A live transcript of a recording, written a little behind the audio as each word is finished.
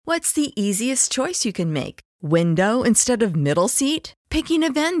What's the easiest choice you can make? Window instead of middle seat? Picking a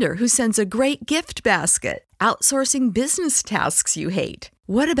vendor who sends a great gift basket? Outsourcing business tasks you hate?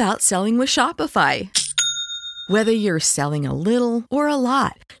 What about selling with Shopify? Whether you're selling a little or a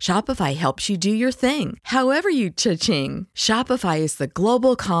lot, Shopify helps you do your thing, however you cha-ching. Shopify is the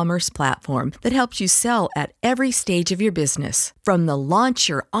global commerce platform that helps you sell at every stage of your business. From the launch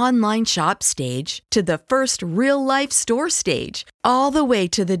your online shop stage to the first real-life store stage, all the way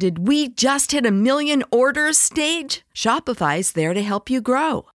to the did we just hit a million orders stage. Shopify's there to help you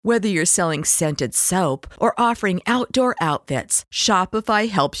grow. Whether you're selling scented soap or offering outdoor outfits, Shopify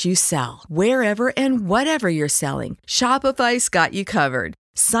helps you sell. Wherever and whatever you're selling, Shopify's got you covered.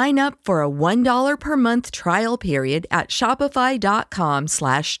 Sign up for a $1 per month trial period at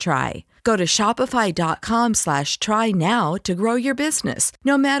shopify.com/try. Go to shopify.com/try now to grow your business,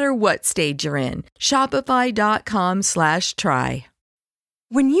 no matter what stage you're in. Shopify.com/try.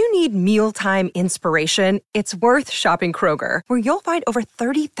 When you need mealtime inspiration, it's worth shopping Kroger, where you'll find over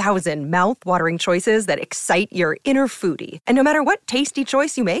 30,000 mouth-watering choices that excite your inner foodie. And no matter what tasty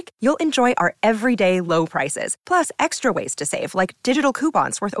choice you make, you'll enjoy our everyday low prices, plus extra ways to save, like digital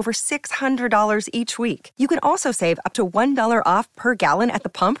coupons worth over $600 each week. You can also save up to $1 off per gallon at the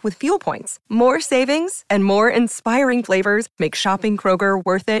pump with fuel points. More savings and more inspiring flavors make shopping Kroger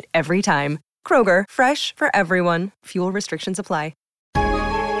worth it every time. Kroger, fresh for everyone. Fuel restrictions apply.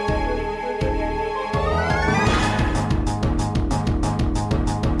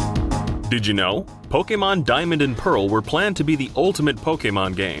 Did you know? Pokémon Diamond and Pearl were planned to be the ultimate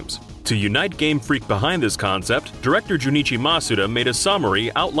Pokémon games. To unite Game Freak behind this concept, director Junichi Masuda made a summary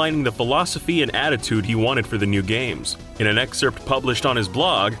outlining the philosophy and attitude he wanted for the new games. In an excerpt published on his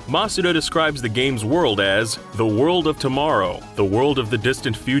blog, Masuda describes the game's world as the world of tomorrow, the world of the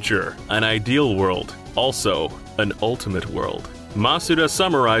distant future, an ideal world, also an ultimate world. Masuda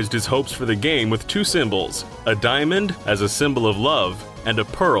summarized his hopes for the game with two symbols, a diamond as a symbol of love, and a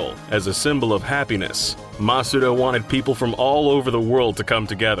pearl as a symbol of happiness. Masuda wanted people from all over the world to come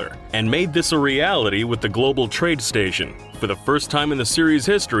together, and made this a reality with the Global Trade Station. For the first time in the series'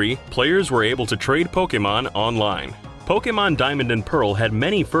 history, players were able to trade Pokémon online. Pokémon Diamond and Pearl had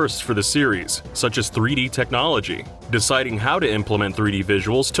many firsts for the series, such as 3D technology. Deciding how to implement 3D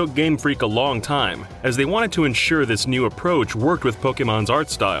visuals took Game Freak a long time, as they wanted to ensure this new approach worked with Pokémon's art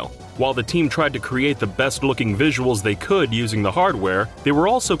style. While the team tried to create the best-looking visuals they could using the hardware, they were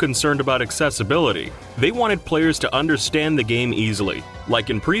also concerned about accessibility. They wanted players to understand the game easily. Like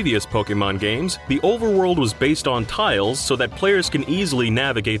in previous Pokémon games, the overworld was based on tiles so that players can easily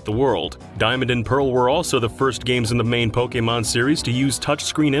navigate the world. Diamond and Pearl were also the first games in the main Pokémon series to use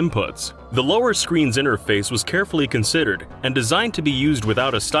touchscreen inputs. The lower screen's interface was carefully considered and designed to be used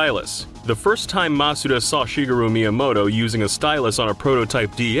without a stylus. The first time Masuda saw Shigeru Miyamoto using a stylus on a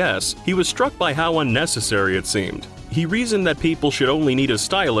prototype DS, he was struck by how unnecessary it seemed. He reasoned that people should only need a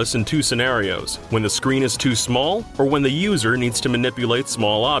stylus in two scenarios, when the screen is too small or when the user needs to manipulate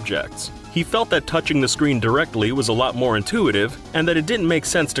small objects. He felt that touching the screen directly was a lot more intuitive, and that it didn't make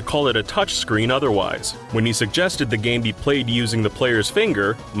sense to call it a touch screen otherwise. When he suggested the game be played using the player's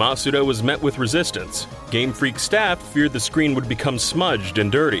finger, Masuda was met with resistance. Game Freak staff feared the screen would become smudged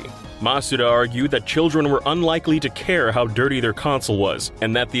and dirty. Masuda argued that children were unlikely to care how dirty their console was,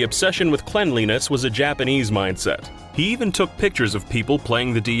 and that the obsession with cleanliness was a Japanese mindset. He even took pictures of people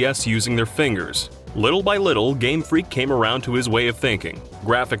playing the DS using their fingers. Little by little, Game Freak came around to his way of thinking.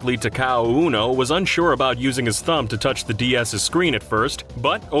 Graphically, Takao Uno was unsure about using his thumb to touch the DS's screen at first,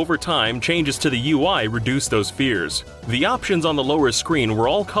 but over time, changes to the UI reduced those fears. The options on the lower screen were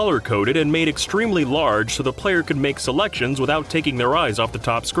all color-coded and made extremely large so the player could make selections without taking their eyes off the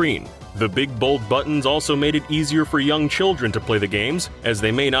top screen. The big bold buttons also made it easier for young children to play the games, as they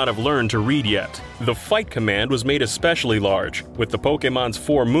may not have learned to read yet. The fight command was made especially large, with the Pokémon's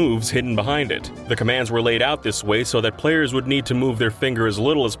 4 moves hidden behind it. The commands were laid out this way so that players would need to move their finger as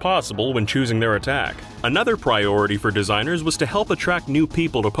little as possible when choosing their attack. Another priority for designers was to help attract new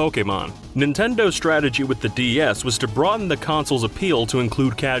people to Pokémon. Nintendo's strategy with the DS was to broaden the console's appeal to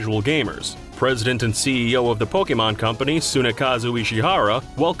include casual gamers. President and CEO of the Pokémon Company, Tsunekazu Ishihara,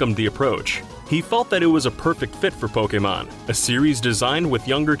 welcomed the approach. He felt that it was a perfect fit for Pokémon, a series designed with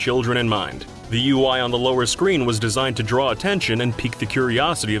younger children in mind. The UI on the lower screen was designed to draw attention and pique the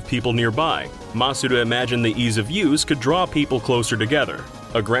curiosity of people nearby. Masuda imagined the ease of use could draw people closer together.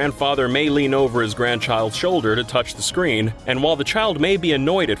 A grandfather may lean over his grandchild's shoulder to touch the screen, and while the child may be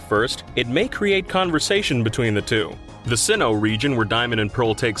annoyed at first, it may create conversation between the two. The Sinnoh region where Diamond and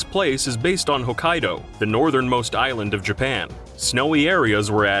Pearl takes place is based on Hokkaido, the northernmost island of Japan. Snowy areas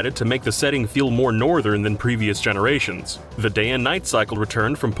were added to make the setting feel more northern than previous generations. The day and night cycle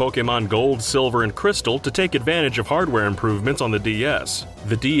returned from Pokémon Gold, Silver, and Crystal to take advantage of hardware improvements on the DS.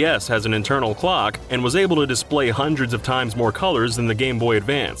 The DS has an internal clock and was able to display hundreds of times more colors than the Game Boy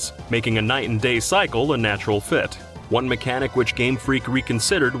Advance, making a night and day cycle a natural fit. One mechanic which Game Freak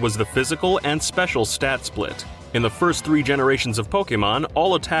reconsidered was the physical and special stat split. In the first 3 generations of Pokémon,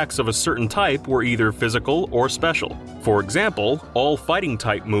 all attacks of a certain type were either physical or special. For example, all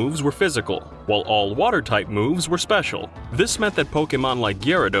fighting-type moves were physical, while all water-type moves were special. This meant that Pokémon like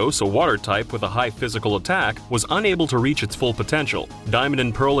Gyarados, a water-type with a high physical attack, was unable to reach its full potential. Diamond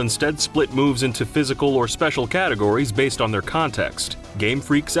and Pearl instead split moves into physical or special categories based on their context. Game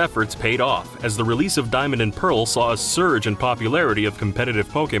Freak's efforts paid off, as the release of Diamond and Pearl saw a surge in popularity of competitive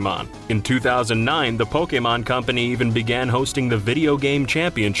Pokémon. In 2009, the Pokémon Company even began hosting the Video Game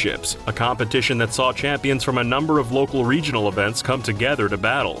Championships, a competition that saw champions from a number of local regional events come together to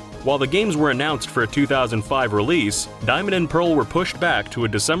battle. While the games were announced for a 2005 release, Diamond and Pearl were pushed back to a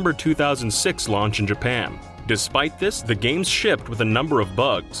December 2006 launch in Japan. Despite this, the games shipped with a number of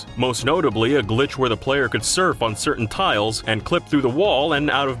bugs, most notably a glitch where the player could surf on certain tiles and clip through the wall and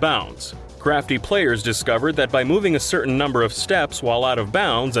out of bounds. Crafty players discovered that by moving a certain number of steps while out of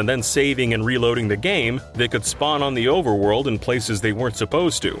bounds and then saving and reloading the game, they could spawn on the overworld in places they weren't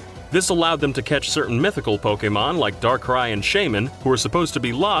supposed to. This allowed them to catch certain mythical Pokémon like Darkrai and Shaman, who were supposed to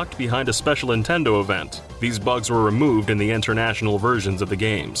be locked behind a special Nintendo event. These bugs were removed in the international versions of the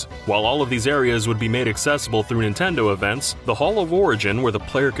games. While all of these areas would be made accessible through Nintendo events, the Hall of Origin, where the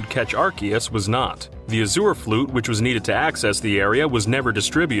player could catch Arceus, was not. The Azure Flute, which was needed to access the area, was never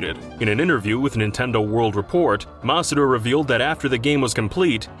distributed. In an interview with Nintendo World Report, Masuda revealed that after the game was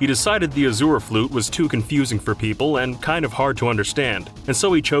complete, he decided the Azure Flute was too confusing for people and kind of hard to understand, and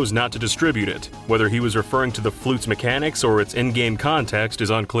so he chose not to distribute it. Whether he was referring to the flute's mechanics or its in-game context is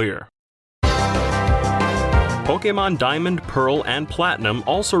unclear. Pokémon Diamond, Pearl, and Platinum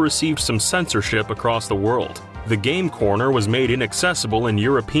also received some censorship across the world. The Game Corner was made inaccessible in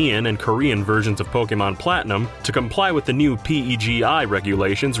European and Korean versions of Pokémon Platinum to comply with the new PEGI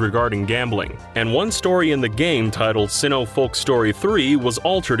regulations regarding gambling. And one story in the game titled Sinnoh Folk Story 3 was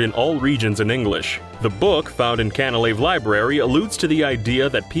altered in all regions in English. The book, found in Canalave Library, alludes to the idea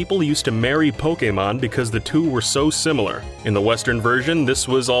that people used to marry Pokémon because the two were so similar. In the Western version, this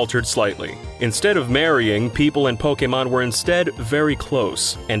was altered slightly. Instead of marrying, people and Pokémon were instead very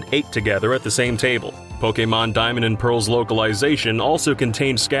close and ate together at the same table. Pokémon Diamond and Pearl's localization also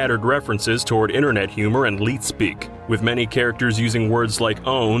contained scattered references toward internet humor and leet speak, with many characters using words like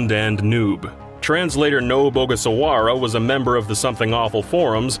owned and noob. Translator Nobu Ogasawara was a member of the Something Awful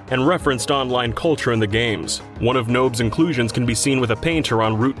forums and referenced online culture in the games. One of Nobu's inclusions can be seen with a painter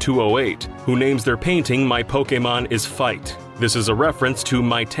on Route 208, who names their painting My Pokémon is Fight. This is a reference to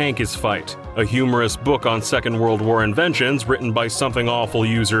My Tank is Fight, a humorous book on Second World War inventions written by Something Awful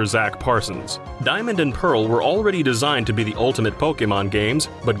user Zach Parsons. Diamond and Pearl were already designed to be the ultimate Pokémon games,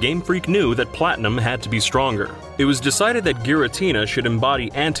 but Game Freak knew that Platinum had to be stronger. It was decided that Giratina should embody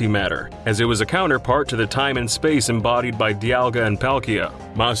antimatter, as it was a counterpart to the time and space embodied by Dialga and Palkia.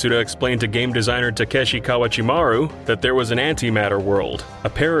 Masuda explained to game designer Takeshi Kawachimaru that there was an antimatter world, a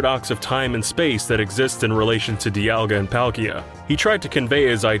paradox of time and space that exists in relation to Dialga and Palkia. He tried to convey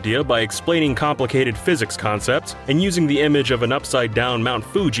his idea by explaining complicated physics concepts and using the image of an upside-down Mount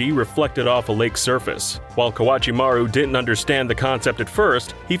Fuji reflected off a lake surface. While Kawachimaru didn't understand the concept at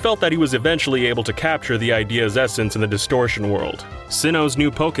first, he felt that he was eventually able to capture the idea's essence in the distortion world. Sinnoh's new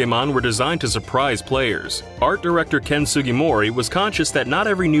Pokémon were designed to surprise players. Art director Ken Sugimori was conscious that not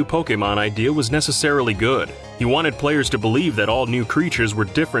every new Pokémon idea was necessarily good. He wanted players to believe that all new creatures were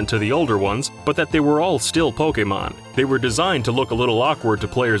different to the older ones, but that they were all still Pokémon. They were designed to look a little awkward to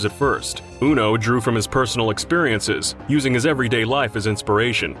players at first. Uno drew from his personal experiences, using his everyday life as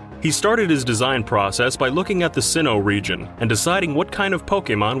inspiration. He started his design process by looking at the Sinnoh region and deciding what kind of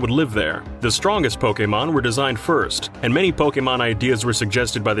Pokémon would live there. The strongest Pokémon were designed first, and many Pokémon ideas were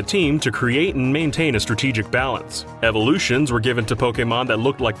suggested by the team to create and maintain a strategic balance. Evolutions were given to Pokémon that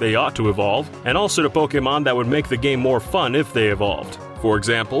looked like they ought to evolve, and also to Pokémon that would make the game more fun if they evolved. For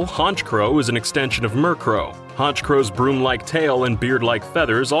example, Honchkrow is an extension of Murkrow. Honchkrow's broom-like tail and beard-like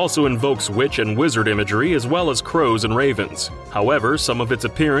feathers also invokes witch and wizard imagery as well as crows and ravens. However, some of its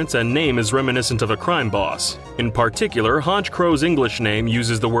appearance and name is reminiscent of a crime boss. In particular, Honchkrow's English name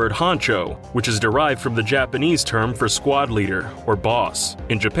uses the word Honcho, which is derived from the Japanese term for squad leader, or boss.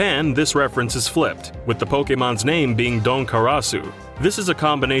 In Japan, this reference is flipped, with the Pokémon's name being Don Karasu. This is a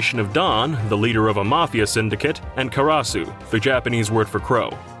combination of Don, the leader of a mafia syndicate, and Karasu, the Japanese word for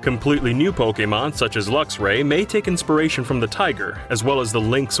crow. Completely new Pokémon such as Luxray may take inspiration from the tiger, as well as the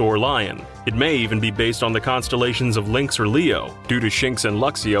lynx or lion. It may even be based on the constellations of Lynx or Leo, due to Shinx and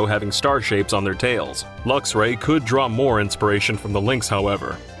Luxio having star shapes on their tails. Luxray could draw more inspiration from the lynx,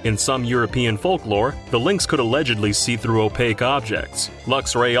 however. In some European folklore, the lynx could allegedly see through opaque objects.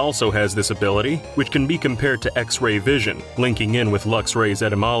 Luxray also has this ability, which can be compared to X-ray vision, linking in with Luxray's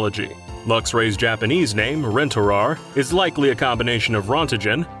etymology. Luxray's Japanese name, Rentorar, is likely a combination of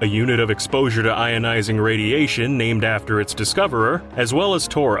Rontogen, a unit of exposure to ionizing radiation named after its discoverer, as well as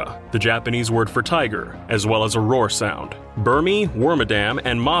Tora, the Japanese word for tiger, as well as a roar sound. Burmy, Wormadam,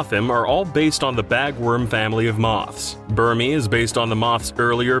 and Mothim are all based on the bagworm family of moths. Burmy is based on the moth's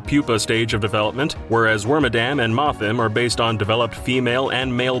earlier pupa stage of development, whereas Wormadam and Mothim are based on developed female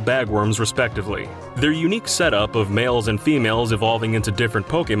and male bagworms respectively. Their unique setup of males and females evolving into different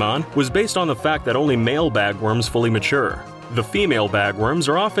Pokémon was based on the fact that only male bagworms fully mature. The female bagworms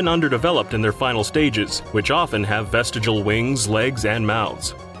are often underdeveloped in their final stages, which often have vestigial wings, legs, and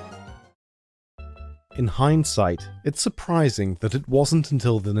mouths. In hindsight, it's surprising that it wasn't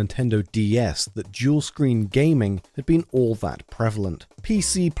until the Nintendo DS that dual-screen gaming had been all that prevalent.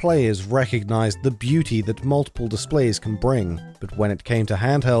 PC players recognized the beauty that multiple displays can bring, but when it came to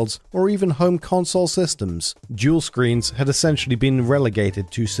handhelds, or even home console systems, dual screens had essentially been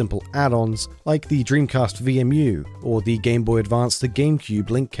relegated to simple add-ons like the Dreamcast VMU or the Game Boy Advance to GameCube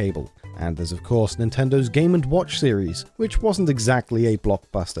link cable. And there's of course Nintendo's Game & Watch series, which wasn't exactly a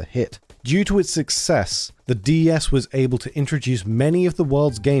blockbuster hit. Due to its success, the DS was able to introduce many of the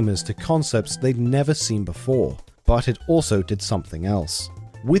world's gamers to concepts they'd never seen before, but it also did something else.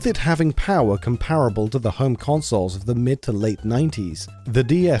 With it having power comparable to the home consoles of the mid to late 90s, the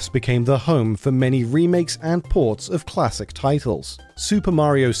DS became the home for many remakes and ports of classic titles. Super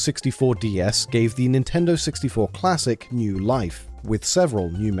Mario 64 DS gave the Nintendo 64 Classic new life, with several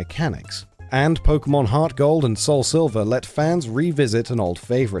new mechanics. And Pokémon Heart Gold and Soul Silver let fans revisit an old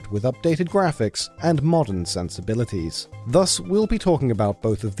favorite with updated graphics and modern sensibilities. Thus, we'll be talking about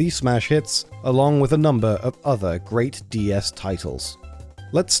both of these smash hits, along with a number of other great DS titles.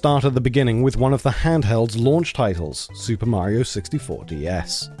 Let's start at the beginning with one of the handheld's launch titles, Super Mario 64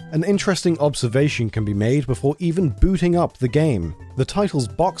 DS. An interesting observation can be made before even booting up the game. The title's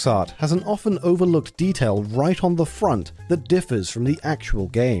box art has an often overlooked detail right on the front that differs from the actual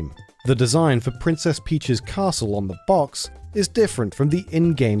game. The design for Princess Peach's castle on the box is different from the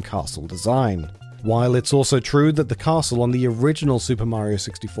in-game castle design. While it's also true that the castle on the original Super Mario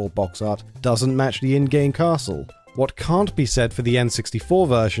 64 box art doesn't match the in-game castle, what can't be said for the N64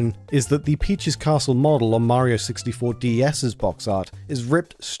 version is that the Peach's Castle model on Mario 64 DS's box art is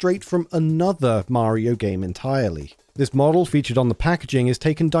ripped straight from another Mario game entirely. This model featured on the packaging is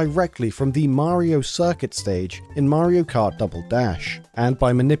taken directly from the Mario Circuit stage in Mario Kart Double Dash, and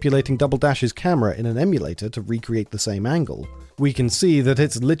by manipulating Double Dash's camera in an emulator to recreate the same angle, we can see that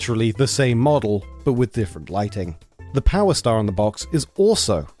it's literally the same model, but with different lighting. The Power Star on the box is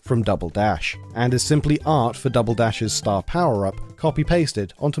also from Double Dash, and is simply art for Double Dash's star power-up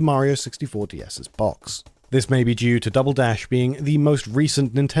copy-pasted onto Mario 64 DS's box. This may be due to Double Dash being the most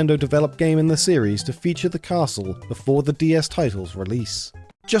recent Nintendo-developed game in the series to feature the castle before the DS title's release.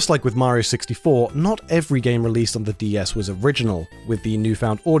 Just like with Mario 64, not every game released on the DS was original. With the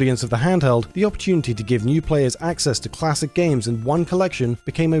newfound audience of the handheld, the opportunity to give new players access to classic games in one collection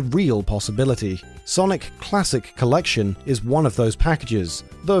became a real possibility. Sonic Classic Collection is one of those packages,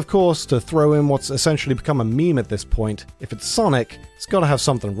 though of course, to throw in what's essentially become a meme at this point, if it's Sonic, it's gotta have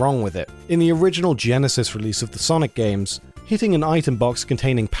something wrong with it. In the original Genesis release of the Sonic games, hitting an item box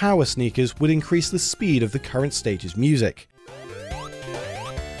containing power sneakers would increase the speed of the current stage's music.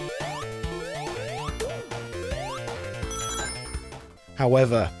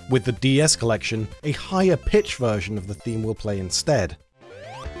 However, with the DS collection, a higher pitch version of the theme will play instead.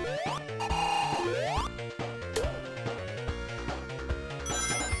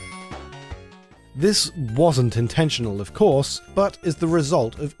 This wasn't intentional, of course, but is the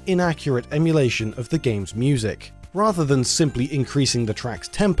result of inaccurate emulation of the game's music. Rather than simply increasing the track's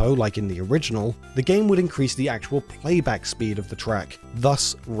tempo like in the original, the game would increase the actual playback speed of the track,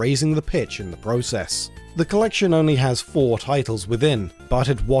 thus raising the pitch in the process. The collection only has 4 titles within, but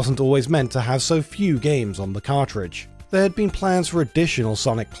it wasn't always meant to have so few games on the cartridge. There had been plans for additional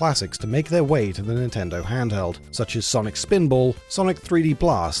Sonic classics to make their way to the Nintendo handheld, such as Sonic Spinball, Sonic 3D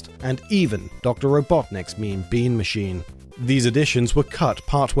Blast, and even Dr. Robotnik's Mean Bean Machine. These additions were cut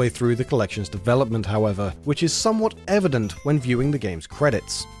partway through the collection's development, however, which is somewhat evident when viewing the game's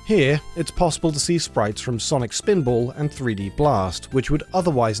credits. Here, it's possible to see sprites from Sonic Spinball and 3D Blast, which would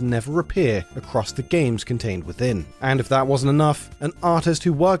otherwise never appear across the games contained within. And if that wasn't enough, an artist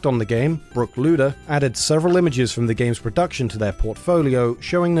who worked on the game, Brooke Luder, added several images from the game's production to their portfolio,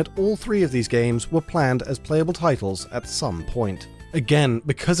 showing that all three of these games were planned as playable titles at some point. Again,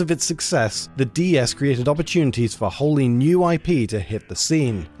 because of its success, the DS created opportunities for wholly new IP to hit the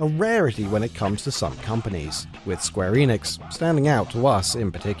scene, a rarity when it comes to some companies, with Square Enix standing out to us in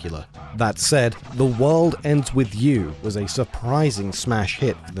particular. That said, The World Ends With You was a surprising smash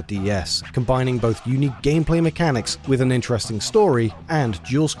hit for the DS, combining both unique gameplay mechanics with an interesting story and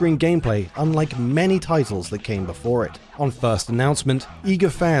dual-screen gameplay unlike many titles that came before it. On first announcement, eager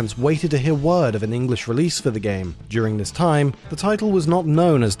fans waited to hear word of an English release for the game. During this time, the title was not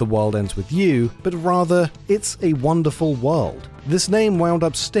known as The World Ends With You, but rather, It's a Wonderful World. This name wound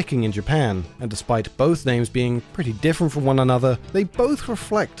up sticking in Japan, and despite both names being pretty different from one another, they both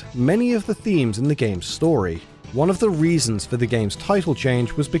reflect many of the themes in the game's story. One of the reasons for the game's title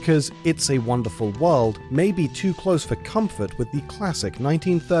change was because It's a Wonderful World may be too close for comfort with the classic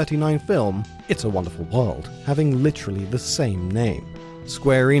 1939 film It's a Wonderful World, having literally the same name.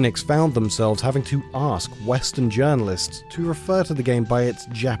 Square Enix found themselves having to ask Western journalists to refer to the game by its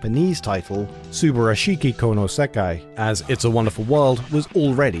Japanese title, Subarashiki Kono Sekai, as It's a Wonderful World was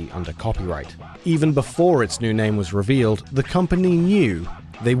already under copyright. Even before its new name was revealed, the company knew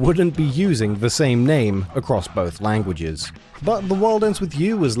they wouldn't be using the same name across both languages. But The World Ends With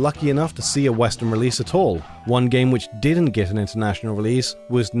You was lucky enough to see a Western release at all. One game which didn't get an international release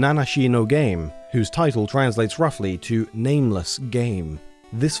was Nanashi no Game, whose title translates roughly to Nameless Game.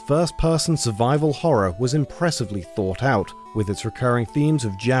 This first-person survival horror was impressively thought out, with its recurring themes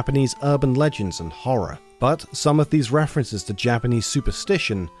of Japanese urban legends and horror. But some of these references to Japanese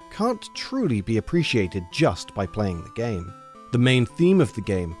superstition can't truly be appreciated just by playing the game. The main theme of the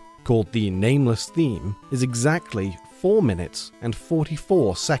game, called the Nameless Theme, is exactly 4 minutes and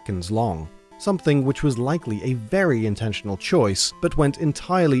 44 seconds long, something which was likely a very intentional choice, but went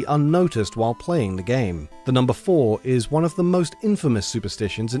entirely unnoticed while playing the game. The number 4 is one of the most infamous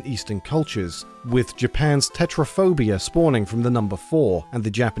superstitions in Eastern cultures, with Japan's tetraphobia spawning from the number 4, and the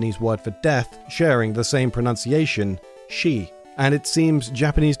Japanese word for death sharing the same pronunciation, shi. And it seems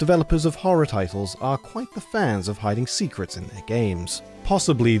Japanese developers of horror titles are quite the fans of hiding secrets in their games.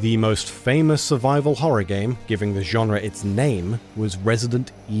 Possibly the most famous survival horror game, giving the genre its name, was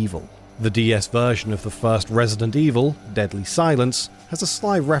Resident Evil. The DS version of the first Resident Evil, Deadly Silence, has a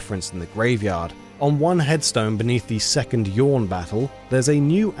sly reference in the graveyard. On one headstone beneath the second Yawn battle, there's a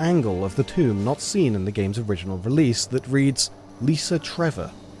new angle of the tomb not seen in the game's original release that reads, Lisa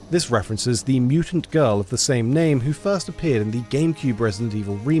Trevor. This references the mutant girl of the same name who first appeared in the GameCube Resident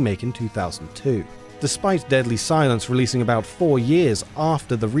Evil remake in 2002. Despite Deadly Silence releasing about 4 years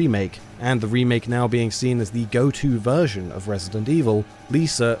after the remake, and the remake now being seen as the go-to version of Resident Evil,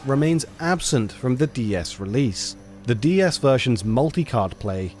 Lisa remains absent from the DS release. The DS version's multi-card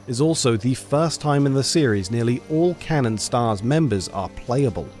play is also the first time in the series nearly all Canon Stars members are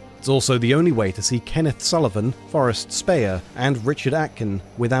playable. It's also the only way to see Kenneth Sullivan, Forrest Speyer, and Richard Atkin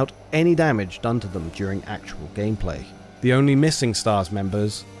without any damage done to them during actual gameplay. The only missing Stars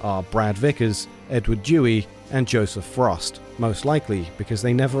members are Brad Vickers, Edward Dewey, and Joseph Frost, most likely because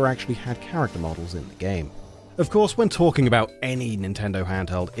they never actually had character models in the game. Of course, when talking about any Nintendo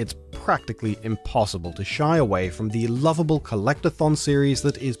handheld, it's practically impossible to shy away from the lovable collectathon series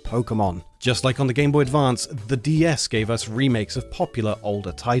that is Pokémon. Just like on the Game Boy Advance, the DS gave us remakes of popular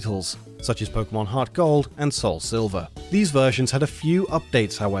older titles, such as Pokémon Heart Gold and Soul Silver. These versions had a few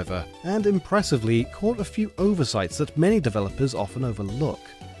updates, however, and impressively caught a few oversights that many developers often overlook.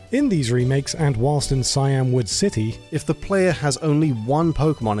 In these remakes, and whilst in Siam Wood City, if the player has only one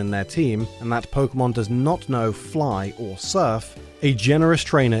Pokémon in their team, and that Pokémon does not know Fly or Surf, a generous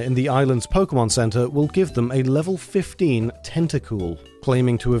trainer in the island's Pokémon Center will give them a level 15 Tentacool,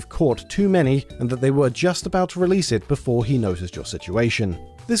 claiming to have caught too many and that they were just about to release it before he noticed your situation.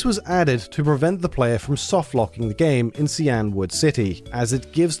 This was added to prevent the player from soft-locking the game in Siam Wood City, as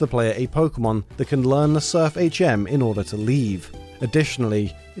it gives the player a Pokémon that can learn the Surf HM in order to leave.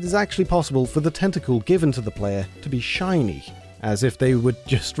 Additionally, it is actually possible for the Tentacool given to the player to be shiny, as if they would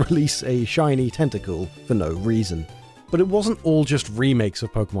just release a shiny Tentacool for no reason. But it wasn't all just remakes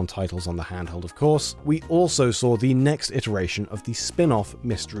of Pokémon titles on the handheld, of course. We also saw the next iteration of the spin-off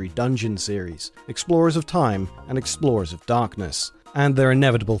Mystery Dungeon series, Explorers of Time and Explorers of Darkness, and their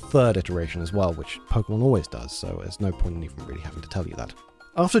inevitable third iteration as well, which Pokémon always does, so there's no point in even really having to tell you that.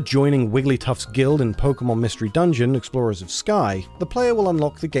 After joining Wigglytuff's guild in Pokemon Mystery Dungeon Explorers of Sky, the player will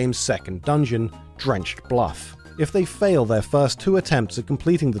unlock the game's second dungeon, Drenched Bluff. If they fail their first 2 attempts at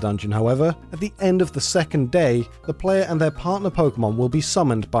completing the dungeon, however, at the end of the second day, the player and their partner Pokemon will be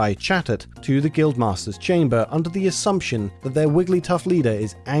summoned by Chatot to the Guildmaster's chamber under the assumption that their Wigglytuff leader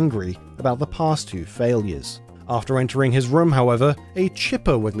is angry about the past 2 failures. After entering his room, however, a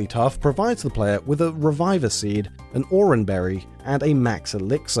chipper Wigglytuff provides the player with a Reviver Seed, an Oran Berry, and a Max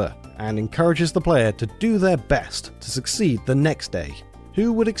Elixir, and encourages the player to do their best to succeed the next day.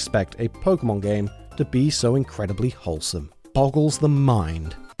 Who would expect a Pokemon game to be so incredibly wholesome? Boggles the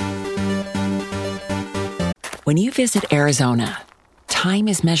mind. When you visit Arizona, time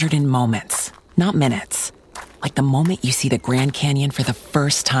is measured in moments, not minutes. Like the moment you see the Grand Canyon for the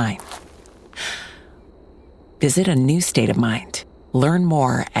first time. Visit a new state of mind. Learn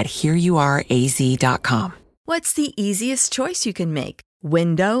more at hereyouareaz.com. What's the easiest choice you can make?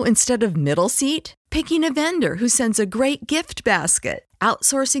 Window instead of middle seat? Picking a vendor who sends a great gift basket?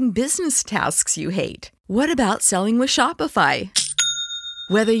 Outsourcing business tasks you hate? What about selling with Shopify?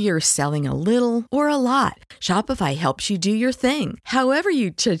 Whether you're selling a little or a lot, Shopify helps you do your thing, however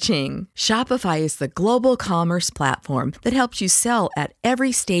you cha-ching. Shopify is the global commerce platform that helps you sell at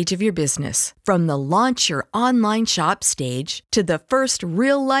every stage of your business. From the launch your online shop stage to the first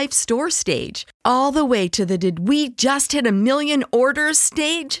real-life store stage, all the way to the did we just hit 1 million orders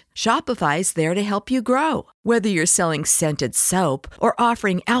stage. Shopify's there to help you grow. Whether you're selling scented soap or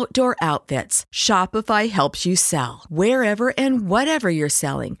offering outdoor outfits, Shopify helps you sell. Wherever and whatever you're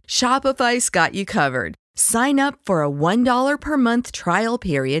selling, Shopify's got you covered. Sign up for a $1 per month trial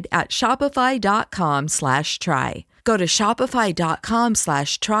period at shopify.com/try. Go to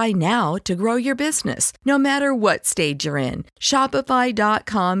shopify.com/try now to grow your business, no matter what stage you're in.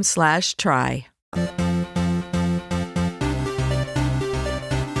 Shopify.com/try.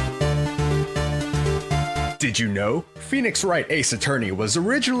 Did you know? Phoenix Wright Ace Attorney was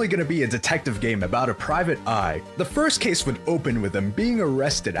originally going to be a detective game about a private eye. The first case would open with him being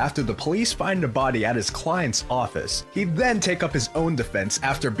arrested after the police find a body at his client's office. He'd then take up his own defense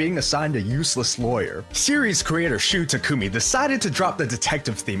after being assigned a useless lawyer. Series creator Shu Takumi decided to drop the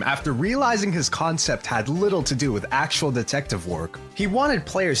detective theme after realizing his concept had little to do with actual detective work. He wanted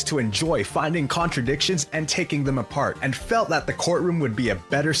players to enjoy finding contradictions and taking them apart, and felt that the courtroom would be a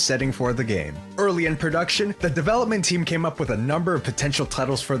better setting for the game. Early in production, the development team came up with a number of potential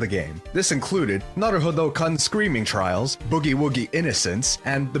titles for the game. This included Naruhodo-kun Screaming Trials, Boogie Woogie Innocence,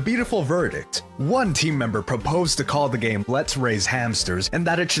 and The Beautiful Verdict. One team member proposed to call the game Let's Raise Hamsters and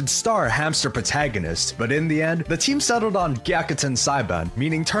that it should star a hamster protagonist, but in the end, the team settled on Gyakuten Saiban,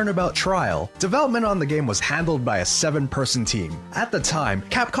 meaning Turnabout Trial. Development on the game was handled by a 7-person team. At the time,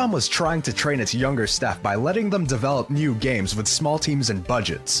 Capcom was trying to train its younger staff by letting them develop new games with small teams and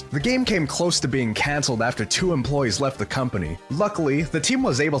budgets. The game came close to being cancelled after 2 employees left the company. Luckily, the team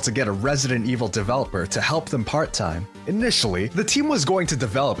was able to get a Resident Evil developer to help them part-time. Initially, the team was going to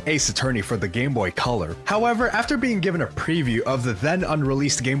develop Ace Attorney for the Game Boy Color. However, after being given a preview of the then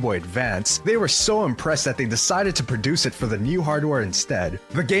unreleased Game Boy Advance, they were so impressed that they decided to produce it for the new hardware instead.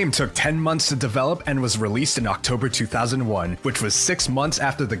 The game took 10 months to develop and was released in October 2001, which was 6 months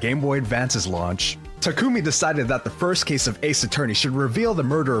after the Game Boy Advance's launch. Takumi decided that the first case of Ace Attorney should reveal the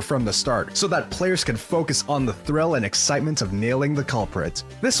murderer from the start, so that players could focus on the thrill and excitement of nailing the culprit.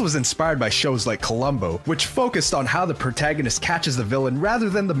 This was inspired by shows like Columbo, which focused on how the protagonist catches the villain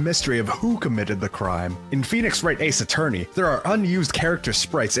rather than the mystery of who committed the crime. In Phoenix Wright Ace Attorney, there are unused character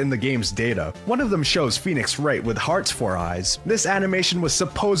sprites in the game's data. One of them shows Phoenix Wright with hearts for eyes. This animation was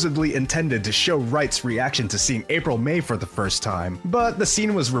supposedly intended to show Wright's reaction to seeing April May for the first time, but the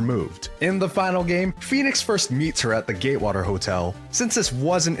scene was removed. In the final game, Phoenix first meets her at the Gatewater Hotel. Since this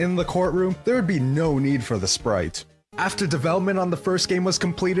wasn't in the courtroom, there would be no need for the sprite. After development on the first game was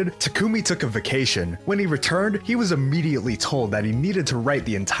completed, Takumi took a vacation. When he returned, he was immediately told that he needed to write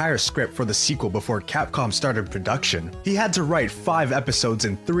the entire script for the sequel before Capcom started production. He had to write 5 episodes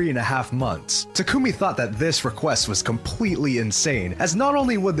in 3.5 months. Takumi thought that this request was completely insane, as not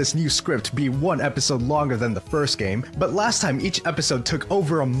only would this new script be 1 episode longer than the first game, but last time each episode took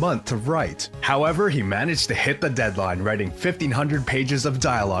over a month to write. However, he managed to hit the deadline, writing 1,500 pages of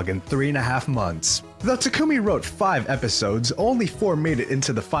dialogue in 3.5 months. Though Takumi wrote 5 episodes, only 4 made it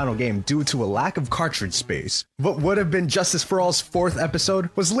into the final game due to a lack of cartridge space. What would have been Justice for All's 4th episode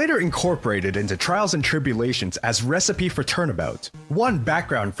was later incorporated into Trials and Tribulations as Recipe for Turnabout. One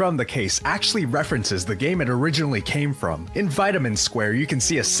background from the case actually references the game it originally came from. In Vitamin Square, you can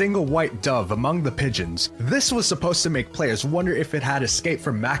see a single white dove among the pigeons. This was supposed to make players wonder if it had escaped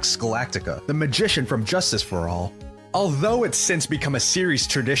from Max Galactica, the magician from Justice for All. Although it's since become a series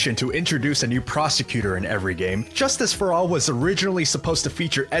tradition to introduce a new prosecutor in every game, Justice for All was originally supposed to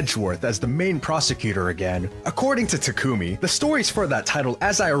feature Edgeworth as the main prosecutor again. According to Takumi, the stories for that title,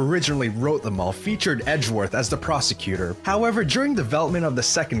 as I originally wrote them all, featured Edgeworth as the prosecutor. However, during development of the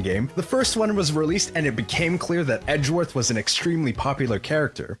second game, the first one was released and it became clear that Edgeworth was an extremely popular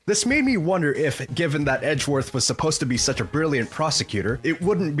character. This made me wonder if, given that Edgeworth was supposed to be such a brilliant prosecutor, it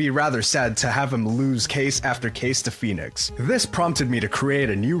wouldn't be rather sad to have him lose case after case to Phoenix. This prompted me to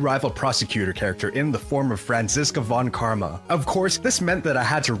create a new rival prosecutor character in the form of Franziska von Karma. Of course, this meant that I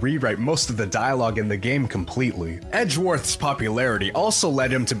had to rewrite most of the dialogue in the game completely. Edgeworth's popularity also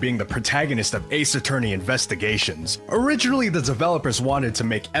led him to being the protagonist of Ace Attorney Investigations. Originally, the developers wanted to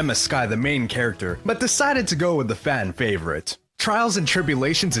make Emma Skye the main character, but decided to go with the fan favorite. Trials and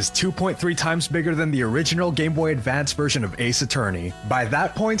Tribulations is 2.3 times bigger than the original Game Boy Advance version of Ace Attorney. By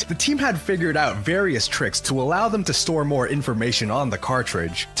that point, the team had figured out various tricks to allow them to store more information on the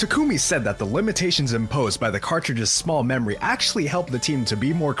cartridge. Takumi said that the limitations imposed by the cartridge's small memory actually helped the team to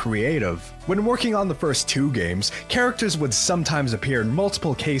be more creative. When working on the first two games, characters would sometimes appear in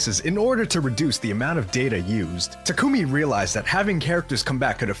multiple cases in order to reduce the amount of data used. Takumi realized that having characters come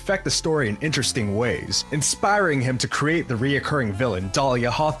back could affect the story in interesting ways, inspiring him to create the reoccurring villain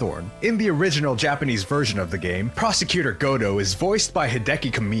Dahlia Hawthorne. In the original Japanese version of the game, Prosecutor Godo is voiced by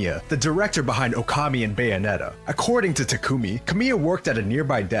Hideki Kamiya, the director behind Okami and Bayonetta. According to Takumi, Kamiya worked at a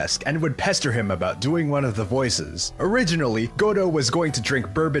nearby desk and would pester him about doing one of the voices. Originally, Godo was going to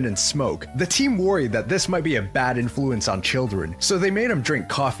drink bourbon and smoke. The team worried that this might be a bad influence on children, so they made him drink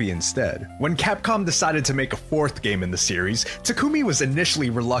coffee instead. When Capcom decided to make a fourth game in the series, Takumi was initially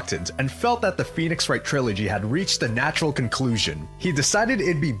reluctant and felt that the Phoenix Wright trilogy had reached a natural conclusion. He decided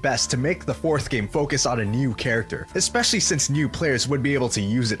it'd be best to make the fourth game focus on a new character, especially since new players would be able to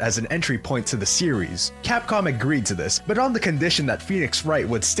use it as an entry point to the series. Capcom agreed to this, but on the condition that Phoenix Wright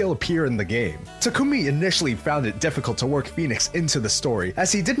would still appear in the game. Takumi initially found it difficult to work Phoenix into the story,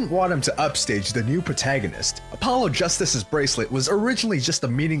 as he didn't want him to upstage the new protagonist. Apollo Justice's bracelet was originally just a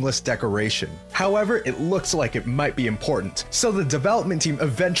meaningless decoration. However, it looked like it might be important, so the development team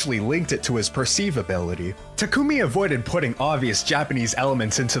eventually linked it to his perceive ability. Takumi avoided putting obvious Japanese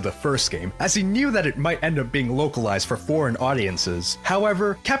elements into the first game, as he knew that it might end up being localized for foreign audiences.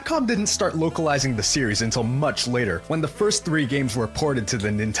 However, Capcom didn't start localizing the series until much later, when the first three games were ported to the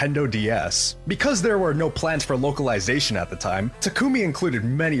Nintendo DS. Because there were no plans for localization at the time, Takumi included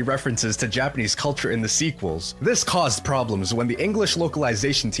many references to Japanese culture in the sequels. This caused problems when the English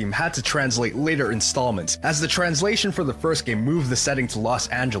localization team had to translate later installments, as the translation for the first game moved the setting to Los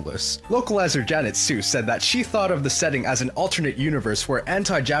Angeles. Localizer Janet Su said that she thought of the setting as an alternate universe where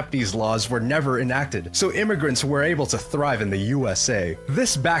anti-Japanese laws were never enacted, so immigrants were able to thrive in the USA.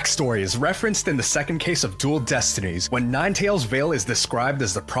 This backstory is referenced in the second case of Dual Destinies, when Ninetales Vale is described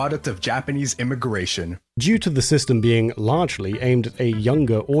as the product of Japanese immigration. Due to the system being largely aimed at a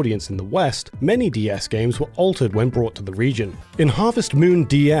younger audience in the West, many DS games were altered when brought to the region. In Harvest Moon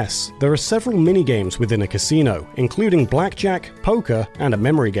DS, there are several minigames within a casino, including blackjack, poker, and a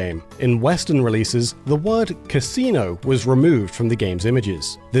memory game. In Western releases, the word casino was removed from the game's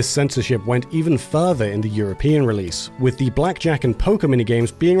images. This censorship went even further in the European release, with the blackjack and poker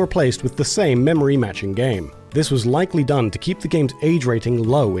minigames being replaced with the same memory-matching game. This was likely done to keep the game's age rating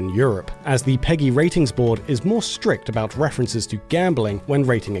low in Europe, as the PEGI ratings board is more strict about references to gambling when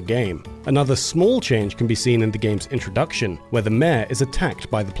rating a game. Another small change can be seen in the game's introduction, where the mayor is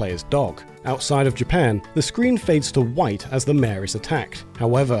attacked by the player's dog. Outside of Japan, the screen fades to white as the mayor is attacked.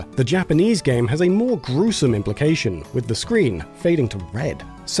 However, the Japanese game has a more gruesome implication, with the screen fading to red.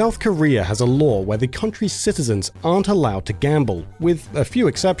 South Korea has a law where the country's citizens aren't allowed to gamble, with a few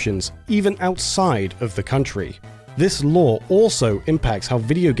exceptions, even outside of the country. This law also impacts how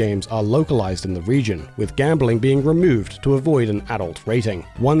video games are localized in the region, with gambling being removed to avoid an adult rating.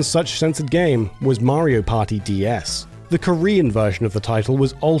 One such censored game was Mario Party DS. The Korean version of the title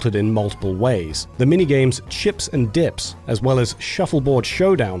was altered in multiple ways. The minigames Chips and Dips, as well as Shuffleboard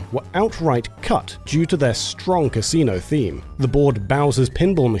Showdown, were outright cut due to their strong casino theme. The board Bowser's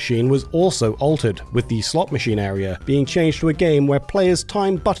Pinball Machine was also altered, with the slot machine area being changed to a game where players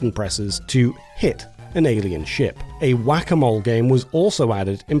time button presses to hit an alien ship. A whack-a-mole game was also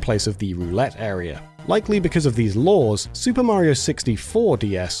added in place of the roulette area. Likely because of these laws, Super Mario 64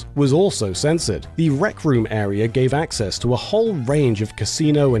 DS was also censored. The Rec Room area gave access to a whole range of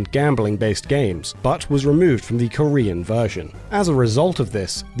casino and gambling-based games, but was removed from the Korean version. As a result of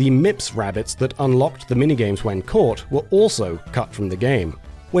this, the MIPS rabbits that unlocked the minigames when caught were also cut from the game.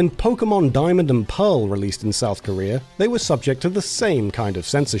 When Pokemon Diamond and Pearl released in South Korea, they were subject to the same kind of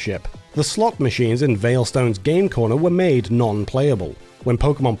censorship. The slot machines in Veilstone's Game Corner were made non-playable. When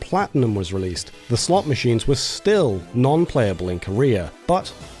Pokemon Platinum was released, the slot machines were still non-playable in Korea,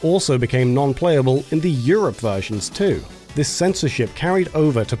 but also became non-playable in the Europe versions too. This censorship carried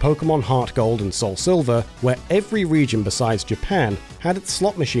over to Pokemon Heart Gold and Soul Silver, where every region besides Japan had its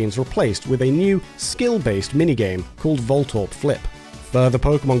slot machines replaced with a new skill-based minigame called Voltorb Flip. Further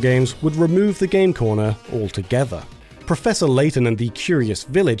Pokemon games would remove the Game Corner altogether. Professor Layton and the Curious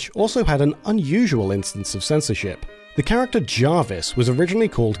Village also had an unusual instance of censorship. The character Jarvis was originally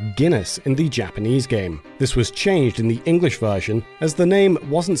called Guinness in the Japanese game. This was changed in the English version, as the name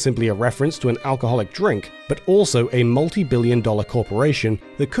wasn't simply a reference to an alcoholic drink, but also a multi-billion-dollar corporation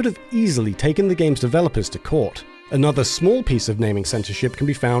that could have easily taken the game's developers to court. Another small piece of naming censorship can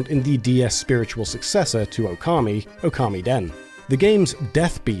be found in the DS spiritual successor to Okami, Okami Den. The game's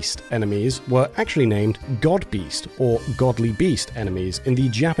Death Beast enemies were actually named God Beast or Godly Beast enemies in the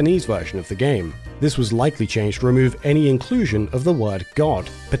Japanese version of the game. This was likely changed to remove any inclusion of the word God,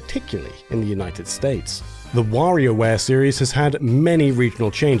 particularly in the United States. The WarioWare series has had many regional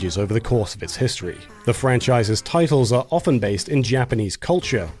changes over the course of its history. The franchise's titles are often based in Japanese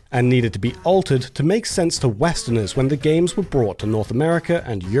culture, and needed to be altered to make sense to Westerners when the games were brought to North America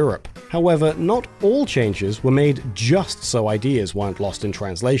and Europe. However, not all changes were made just so ideas weren't lost in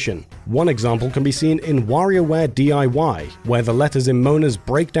translation. One example can be seen in WarioWare DIY, where the letters in Mona's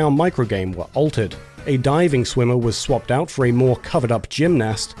Breakdown microgame were altered. A diving swimmer was swapped out for a more covered-up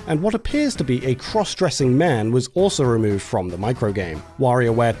gymnast, and what appears to be a cross-dressing man was also removed from the microgame.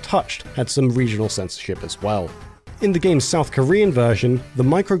 WarioWare Touched had some regional censorship as well. In the game's South Korean version, the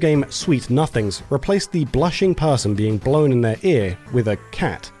microgame Sweet Nothings replaced the blushing person being blown in their ear with a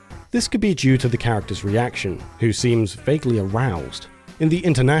cat. This could be due to the character's reaction, who seems vaguely aroused. In the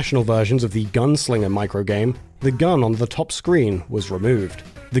international versions of the Gunslinger microgame, the gun on the top screen was removed.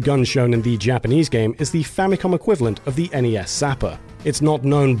 The gun shown in the Japanese game is the Famicom equivalent of the NES Zapper. It's not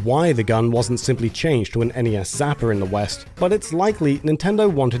known why the gun wasn't simply changed to an NES Zapper in the West, but it's likely Nintendo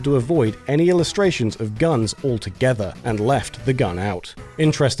wanted to avoid any illustrations of guns altogether and left the gun out.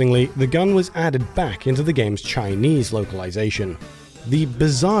 Interestingly, the gun was added back into the game's Chinese localization. The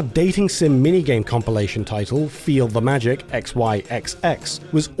bizarre dating sim minigame compilation title, Feel the Magic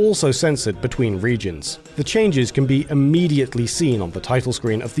XYXX, was also censored between regions. The changes can be immediately seen on the title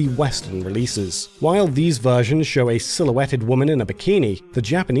screen of the Western releases. While these versions show a silhouetted woman in a bikini, the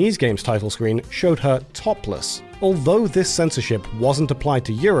Japanese game's title screen showed her topless. Although this censorship wasn't applied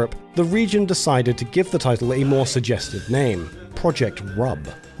to Europe, the region decided to give the title a more suggestive name, Project Rub.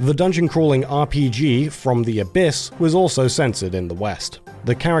 The dungeon-crawling RPG From the Abyss was also censored in the West.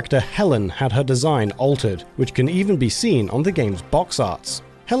 The character Helen had her design altered, which can even be seen on the game's box arts.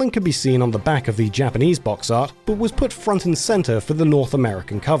 Helen could be seen on the back of the Japanese box art, but was put front and center for the North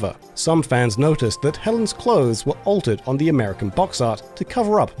American cover. Some fans noticed that Helen's clothes were altered on the American box art to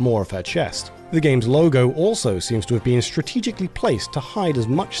cover up more of her chest. The game's logo also seems to have been strategically placed to hide as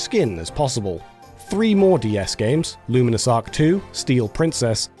much skin as possible. 3 more DS games, Luminous Arc 2, Steel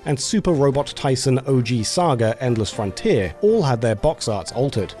Princess, and Super Robot Tyson OG Saga Endless Frontier all had their box arts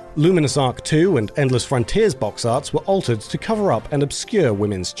altered. Luminous Arc 2 and Endless Frontier's box arts were altered to cover up and obscure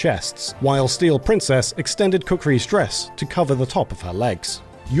women's chests, while Steel Princess extended Kukri's dress to cover the top of her legs.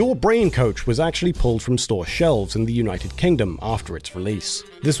 Your Brain Coach was actually pulled from store shelves in the United Kingdom after its release.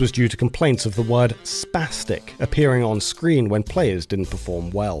 This was due to complaints of the word spastic appearing on screen when players didn't perform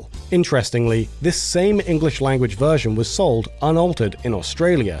well. Interestingly, this same English language version was sold unaltered in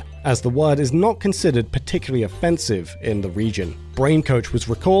Australia, as the word is not considered particularly offensive in the region. Brain Coach was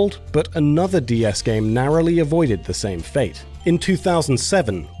recalled, but another DS game narrowly avoided the same fate. In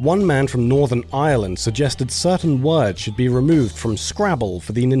 2007, one man from Northern Ireland suggested certain words should be removed from Scrabble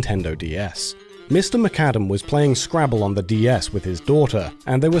for the Nintendo DS. Mr. McAdam was playing Scrabble on the DS with his daughter,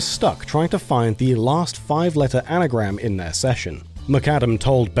 and they were stuck trying to find the last 5-letter anagram in their session. McAdam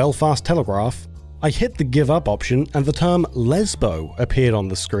told Belfast Telegraph, "I hit the give up option and the term lesbo appeared on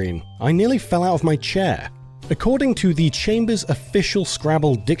the screen. I nearly fell out of my chair." According to the Chamber's official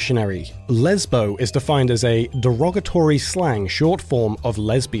Scrabble dictionary, lesbo is defined as a derogatory slang short form of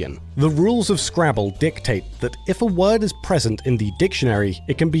lesbian. The rules of Scrabble dictate that if a word is present in the dictionary,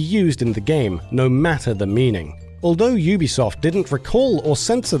 it can be used in the game, no matter the meaning. Although Ubisoft didn't recall or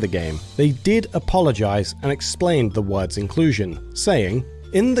censor the game, they did apologize and explained the word's inclusion, saying,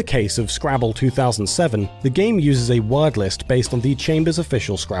 "In the case of Scrabble 2007, the game uses a word list based on the Chamber's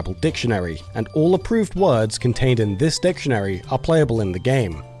official Scrabble dictionary, and all approved words contained in this dictionary are playable in the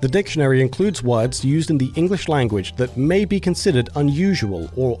game. The dictionary includes words used in the English language that may be considered unusual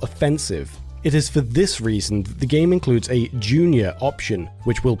or offensive. It is for this reason that the game includes a junior option,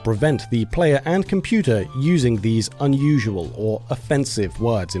 which will prevent the player and computer using these unusual or offensive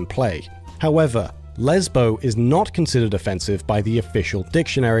words in play. However, lesbo is not considered offensive by the official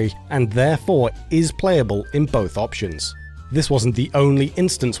dictionary, and therefore is playable in both options. This wasn't the only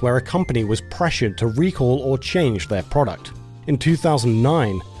instance where a company was pressured to recall or change their product. In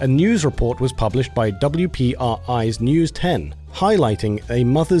 2009, a news report was published by WPRI's News 10, highlighting a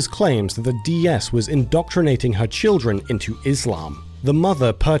mother's claims that the DS was indoctrinating her children into Islam. The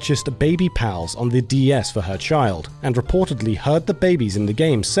mother purchased baby pals on the DS for her child, and reportedly heard the babies in the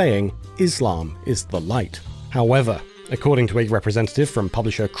game saying, "Islam is the light." However, according to a representative from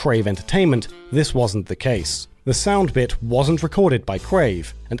publisher Crave Entertainment, this wasn't the case. The sound bit wasn't recorded by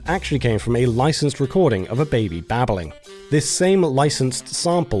Crave, and actually came from a licensed recording of a baby babbling. This same licensed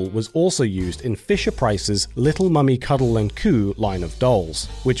sample was also used in Fisher-Price's Little Mummy Cuddle and Coo line of dolls,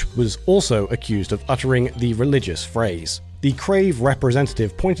 which was also accused of uttering the religious phrase. The Crave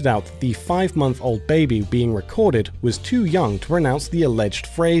representative pointed out that the 5-month-old baby being recorded was too young to pronounce the alleged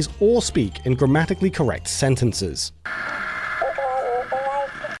phrase or speak in grammatically correct sentences.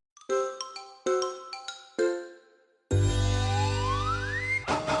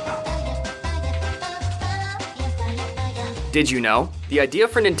 Did you know? The idea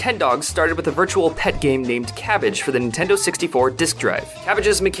for Nintendogs started with a virtual pet game named Cabbage for the Nintendo 64 disk drive.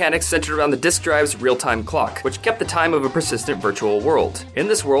 Cabbage's mechanics centered around the disk drive's real-time clock, which kept the time of a persistent virtual world. In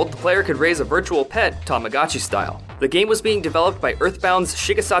this world, the player could raise a virtual pet, Tamagotchi style. The game was being developed by Earthbound's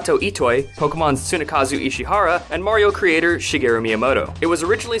Shigesato Itoi, Pokemon's Tsunekazu Ishihara, and Mario creator Shigeru Miyamoto. It was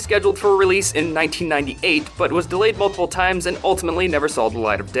originally scheduled for release in 1998, but was delayed multiple times and ultimately never saw the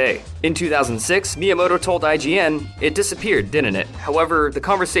light of day. In 2006, Miyamoto told IGN, "It disappeared, didn't it?" However, the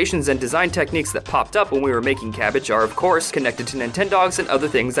conversations and design techniques that popped up when we were making Cabbage are of course connected to Nintendogs and other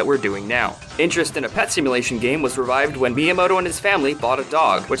things that we're doing now. Interest in a pet simulation game was revived when Miyamoto and his family bought a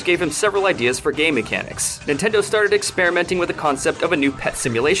dog, which gave him several ideas for game mechanics. Nintendo started experimenting with the concept of a new pet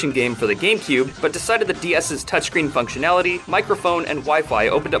simulation game for the GameCube, but decided the DS's touchscreen functionality, microphone, and Wi-Fi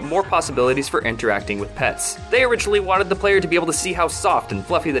opened up more possibilities for interacting with pets. They originally wanted the player to be able to see how soft and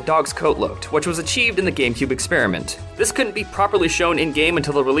fluffy the dog's coat looked, which was achieved in the GameCube experiment. This couldn't be properly shown in-game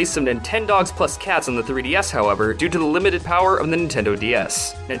until the release of Nintendogs plus Cats on the 3DS, however, due to the limited power of the Nintendo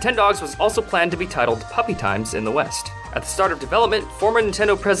DS. Nintendogs was also planned to be titled Puppy Times in the West. At the start of development, former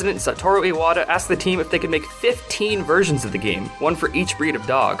Nintendo president Satoru Iwata asked the team if they could make 15 versions of the game, one for each breed of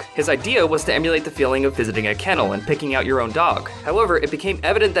dog. His idea was to emulate the feeling of visiting a kennel and picking out your own dog. However, it became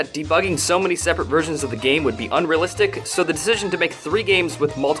evident that debugging so many separate versions of the game would be unrealistic, so the decision to make 3 games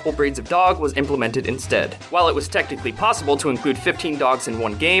with multiple breeds of dog was implemented instead. While it was technically possible to include 15 dogs in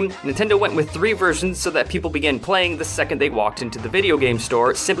one game, Nintendo went with 3 versions so that people began playing the second they walked into the video game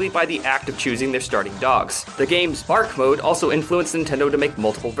store simply by the act of choosing their starting dogs. The game's Bark mode also influenced Nintendo to make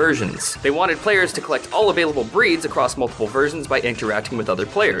multiple versions. They wanted players to collect all available breeds across multiple versions by interacting with other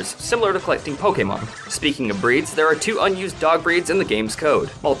players, similar to collecting Pokemon. Speaking of breeds, there are 2 unused dog breeds in the game's code,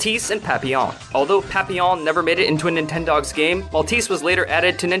 Maltese and Papillon. Although Papillon never made it into a Nintendogs game, Maltese was later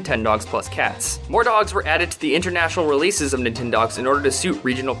added to Nintendogs plus Cats. More dogs were added to the international releases of Nintendogs in order to suit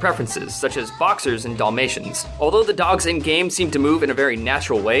regional preferences, such as Boxers and Dalmatians. Although the dogs in-game seemed to move in a very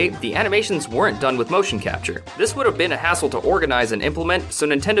natural way, the animations weren't done with motion capture. This would have been a hassle to organize and implement, so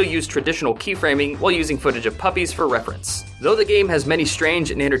Nintendo used traditional keyframing while using footage of puppies for reference. Though the game has many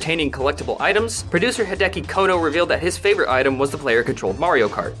strange and entertaining collectible items, producer Hideki Kono revealed that his favorite item was the player-controlled Mario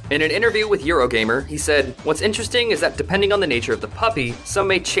Kart. In an interview with Eurogamer, he said, "What's interesting is that depending on the nature of the puppy, some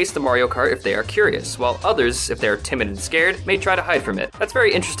may chase the Mario Kart if they are curious, while others, if they are timid and scared, may try to hide from it. That's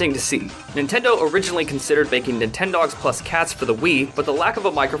very interesting to see." Nintendo originally considered making Nintendogs plus Cats for the Wii, but the lack of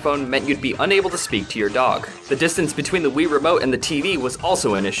a microphone meant you'd be unable to speak to your dog. The distance between the Wii Remote and the TV was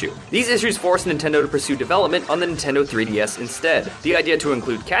also an issue. These issues forced Nintendo to pursue development on the Nintendo 3DS instead. The idea to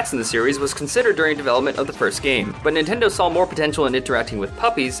include cats in the series was considered during development of the first game, but Nintendo saw more potential in interacting with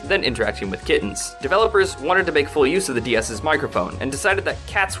puppies than interacting with kittens. Developers wanted to make full use of the DS's microphone, and decided that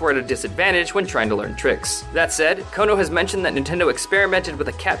cats were at a disadvantage when trying to learn tricks. That said, Kono has mentioned that Nintendo experimented with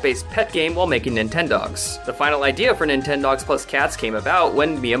a cat-based pet game while making Nintendogs. The final idea for Nintendogs plus Cats came about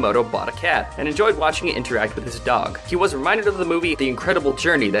when Miyamoto bought a cat, and enjoyed watching it interact with his dog. dog. He was reminded of the movie The Incredible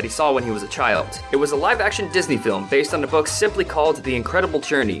Journey that he saw when he was a child. It was a live-action Disney film based on a book simply called The Incredible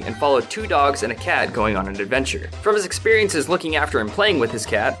Journey and followed two dogs and a cat going on an adventure. From his experiences looking after and playing with his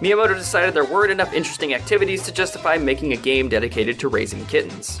cat, Miyamoto decided there weren't enough interesting activities to justify making a game dedicated to raising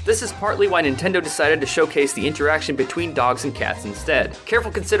kittens. This is partly why Nintendo decided to showcase the interaction between dogs and cats instead.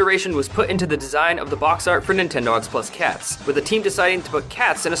 Careful consideration was put into the design of the box art for Nintendogs Plus Cats, with the team deciding to put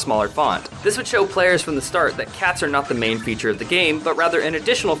cats in a smaller font. This would show players from the start that cats are not the main feature of the game, but rather an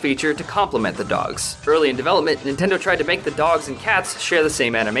additional feature to complement the dogs. Early in development, Nintendo tried to make the dogs and cats share the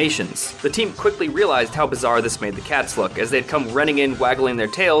same animations. The team quickly realized how bizarre this made the cats look, as they'd come running in waggling their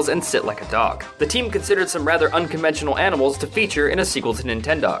tails and sit like a dog. The team considered some rather unconventional animals to feature in a sequel to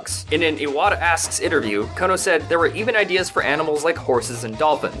Nintendogs. In an Iwata Asks interview, Kono said there were even ideas for animals like horses and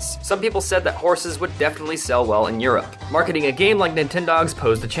dolphins. Some people said that horses would definitely sell well in Europe. Marketing a game like Nintendogs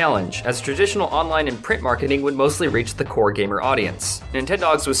posed a challenge, as traditional online and print marketing would mostly reach the core gamer audience.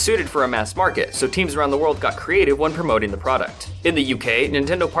 Nintendogs was suited for a mass market, so teams around the world got creative when promoting the product. In the UK,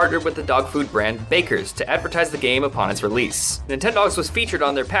 Nintendo partnered with the dog food brand Baker's to advertise the game upon its release. Nintendogs was featured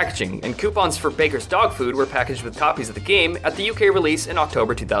on their packaging, and coupons for Baker's dog food were packaged with copies of the game at the UK release in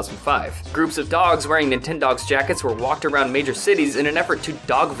October 2005. Groups of dogs wearing Nintendogs jackets were walked around major cities in an effort to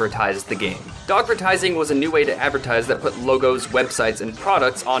dogvertise the game. Dogvertising was a new way to advertise that put logos, websites, and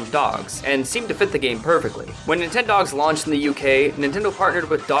products on dogs, and seemed to fit the game perfectly. When Nintendogs launched in the UK, Nintendo partnered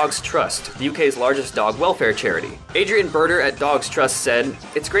with Dogs Trust, the UK's largest dog welfare charity. Adrian Berder at Dogs Trust said,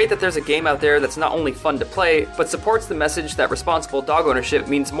 "It's great that there's a game out there that's not only fun to play, but supports the message that responsible dog ownership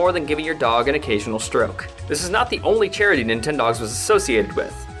means more than giving your dog an occasional stroke." This is not the only charity Nintendogs was associated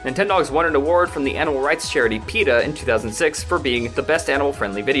with. Nintendogs won an award from the animal rights charity PETA in 2006 for being the best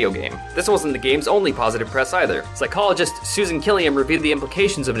animal-friendly video game. This wasn't the game's only positive press either. Psychologist Susan Killiam reviewed the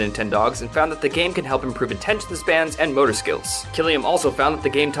implications of Nintendogs and found that the game can help improve attention spans and motor skills. Killiam also found that the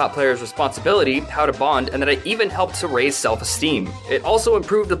game taught players responsibility, how to bond, and that it even helped to raise self-esteem. It also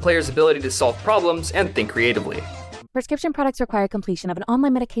improved the player's ability to solve problems and think creatively. Prescription products require completion of an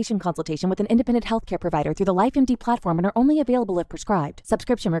online medication consultation with an independent healthcare provider through the LifeMD platform and are only available if prescribed.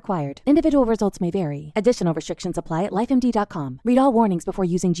 Subscription required. Individual results may vary. Additional restrictions apply at lifemd.com. Read all warnings before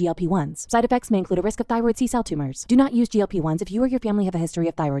using GLP-1s. Side effects may include a risk of thyroid C-cell tumors. Do not use GLP-1s if you or your family have a history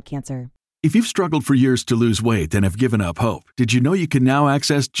of thyroid cancer. If you've struggled for years to lose weight and have given up hope, did you know you can now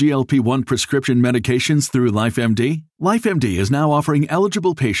access GLP-1 prescription medications through LifeMD? LifeMD is now offering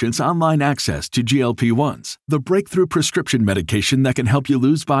eligible patients online access to GLP-1s, the breakthrough prescription medication that can help you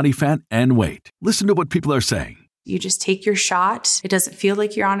lose body fat and weight. Listen to what people are saying. You just take your shot. It doesn't feel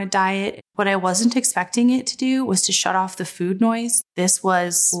like you're on a diet. What I wasn't expecting it to do was to shut off the food noise. This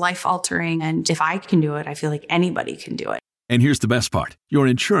was life-altering, and if I can do it, I feel like anybody can do it. And here's the best part. Your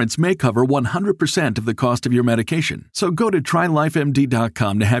insurance may cover 100% of the cost of your medication. So go to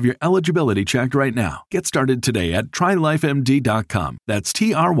TryLifeMD.com to have your eligibility checked right now. Get started today at TryLifeMD.com. That's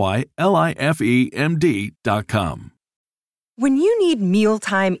TryLifeMD.com. When you need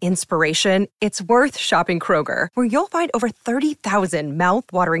mealtime inspiration, it's worth shopping Kroger, where you'll find over 30,000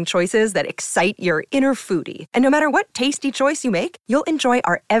 mouth-watering choices that excite your inner foodie. And no matter what tasty choice you make, you'll enjoy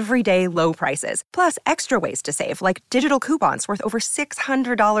our everyday low prices, plus extra ways to save, like digital coupons worth over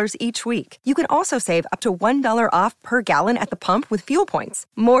 $600 each week. You can also save up to $1 off per gallon at the pump with fuel points.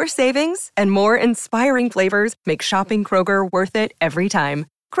 More savings and more inspiring flavors make shopping Kroger worth it every time.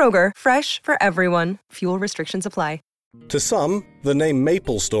 Kroger, fresh for everyone. Fuel restrictions apply. To some, the name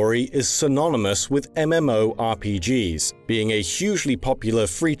MapleStory is synonymous with MMORPGs, being a hugely popular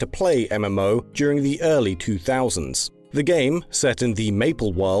free-to-play MMO during the early 2000s. The game, set in the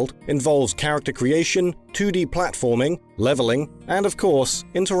Maple world, involves character creation, 2D platforming, leveling, and of course,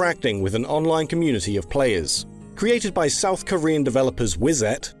 interacting with an online community of players. Created by South Korean developers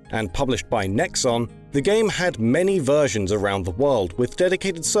Wizet and published by Nexon, the game had many versions around the world with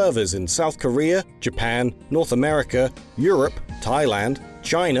dedicated servers in South Korea, Japan, North America, Europe, Thailand,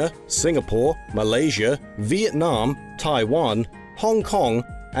 China, Singapore, Malaysia, Vietnam, Taiwan, Hong Kong,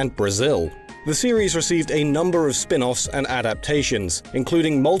 and Brazil. The series received a number of spin-offs and adaptations,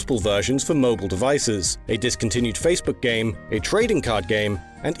 including multiple versions for mobile devices, a discontinued Facebook game, a trading card game,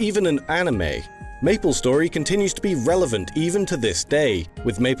 and even an anime. MapleStory continues to be relevant even to this day,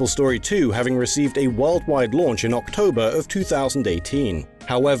 with MapleStory 2 having received a worldwide launch in October of 2018.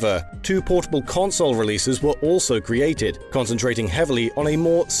 However, 2 portable console releases were also created, concentrating heavily on a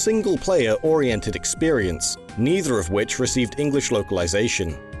more single-player-oriented experience, neither of which received English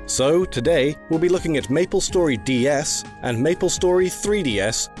localization. So, today, we'll be looking at MapleStory DS and MapleStory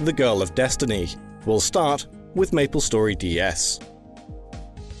 3DS: The Girl of Destiny. We'll start with MapleStory DS.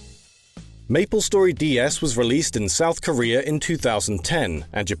 MapleStory DS was released in South Korea in 2010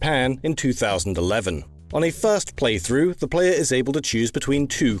 and Japan in 2011. On a first playthrough, the player is able to choose between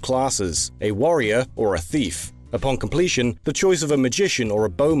two classes, a warrior or a thief. Upon completion, the choice of a magician or a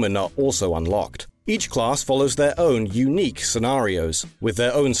bowman are also unlocked. Each class follows their own unique scenarios, with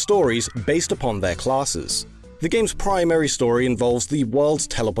their own stories based upon their classes. The game's primary story involves the world's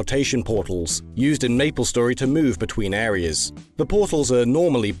teleportation portals, used in MapleStory to move between areas. The portals are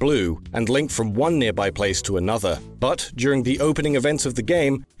normally blue and link from one nearby place to another, but during the opening events of the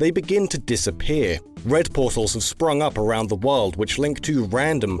game, they begin to disappear. Red portals have sprung up around the world which link to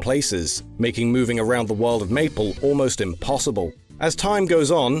random places, making moving around the world of Maple almost impossible. As time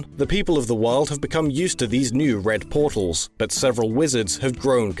goes on, the people of the world have become used to these new red portals, but several wizards have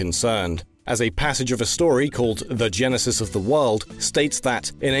grown concerned, as a passage of a story called The Genesis of the World states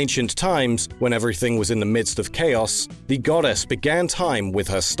that, in ancient times, when everything was in the midst of chaos, the goddess began time with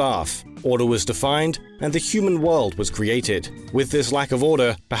her staff. Order was defined, and the human world was created. With this lack of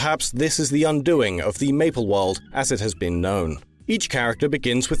order, perhaps this is the undoing of the Maple world as it has been known. Each character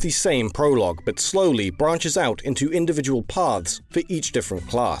begins with the same prologue, but slowly branches out into individual paths for each different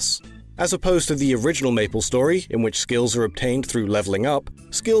class. As opposed to the original MapleStory, in which skills are obtained through leveling up,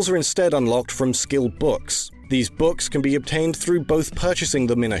 skills are instead unlocked from skill books. These books can be obtained through both purchasing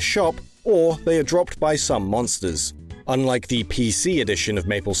them in a shop, or they are dropped by some monsters. Unlike the PC edition of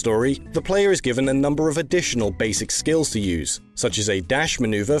MapleStory, the player is given a number of additional basic skills to use, such as a dash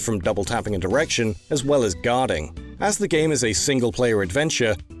maneuver from double tapping a direction, as well as guarding. As the game is a single-player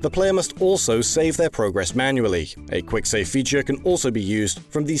adventure, the player must also save their progress manually. A quick save feature can also be used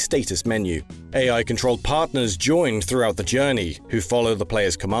from the status menu. AI-controlled partners join throughout the journey, who follow the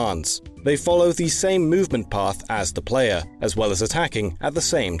player's commands. They follow the same movement path as the player, as well as attacking at the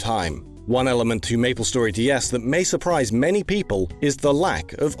same time. One element to MapleStory DS that may surprise many people is the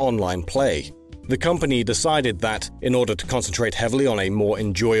lack of online play. The company decided that, in order to concentrate heavily on a more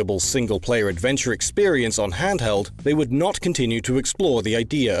enjoyable single-player adventure experience on handheld, they would not continue to explore the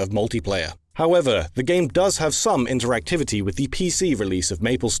idea of multiplayer. However, the game does have some interactivity with the PC release of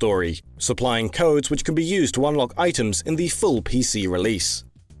MapleStory, supplying codes which can be used to unlock items in the full PC release.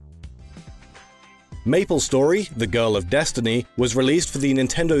 MapleStory, The Girl of Destiny, was released for the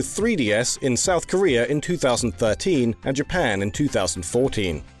Nintendo 3DS in South Korea in 2013 and Japan in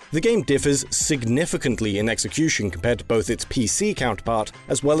 2014. The game differs significantly in execution compared to both its PC counterpart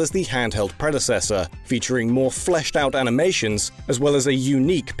as well as the handheld predecessor, featuring more fleshed-out animations as well as a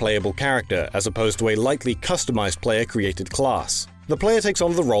unique playable character as opposed to a lightly customized player-created class. The player takes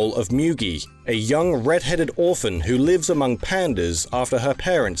on the role of Mugi, a young red-headed orphan who lives among pandas after her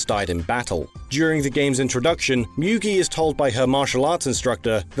parents died in battle. During the game's introduction, Mugi is told by her martial arts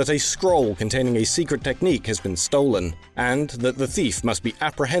instructor that a scroll containing a secret technique has been stolen, and that the thief must be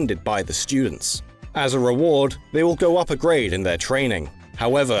apprehended by the students. As a reward, they will go up a grade in their training.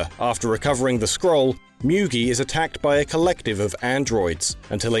 However, after recovering the scroll, Mugi is attacked by a collective of androids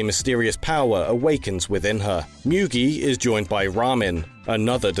until a mysterious power awakens within her. Mugi is joined by Ramin,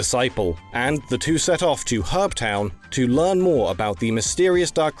 another disciple, and the two set off to Herbtown to learn more about the mysterious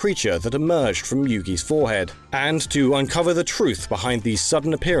dark creature that emerged from Mugi's forehead, and to uncover the truth behind the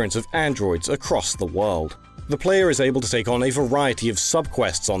sudden appearance of androids across the world. The player is able to take on a variety of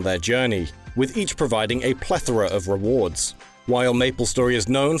subquests on their journey, with each providing a plethora of rewards. While MapleStory is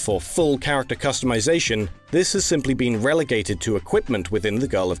known for full character customization, this has simply been relegated to equipment within the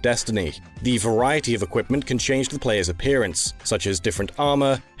Girl of Destiny. The variety of equipment can change the player's appearance, such as different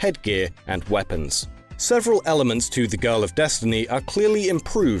armor, headgear, and weapons. Several elements to the Girl of Destiny are clearly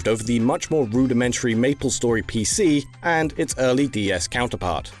improved over the much more rudimentary MapleStory PC and its early DS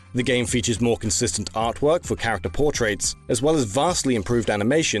counterpart. The game features more consistent artwork for character portraits, as well as vastly improved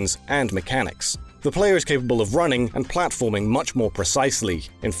animations and mechanics. The player is capable of running and platforming much more precisely.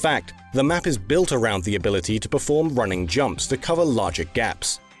 In fact, the map is built around the ability to perform running jumps to cover larger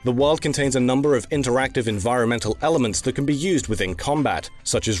gaps. The world contains a number of interactive environmental elements that can be used within combat,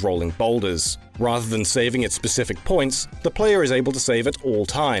 such as rolling boulders. Rather than saving at specific points, the player is able to save at all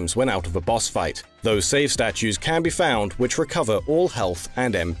times when out of a boss fight. Those save statues can be found which recover all health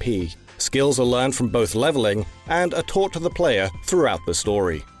and MP. Skills are learned from both leveling and are taught to the player throughout the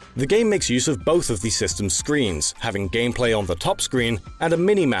story. The game makes use of both of the system's screens, having gameplay on the top screen and a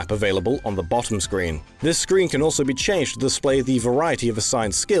mini-map available on the bottom screen. This screen can also be changed to display the variety of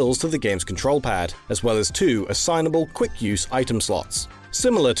assigned skills to the game's control pad, as well as 2 assignable quick-use item slots.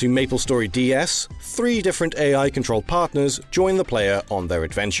 Similar to MapleStory DS, 3 different AI-controlled partners join the player on their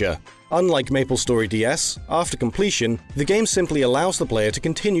adventure. Unlike MapleStory DS, after completion, the game simply allows the player to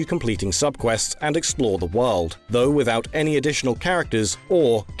continue completing subquests and explore the world, though without any additional characters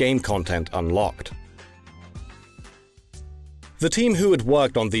or game content unlocked. The team who had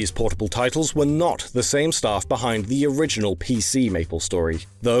worked on these portable titles were not the same staff behind the original PC MapleStory,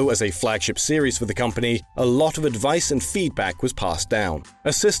 though as a flagship series for the company, a lot of advice and feedback was passed down.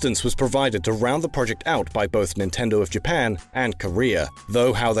 Assistance was provided to round the project out by both Nintendo of Japan and Korea,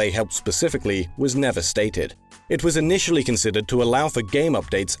 though how they helped specifically was never stated. It was initially considered to allow for game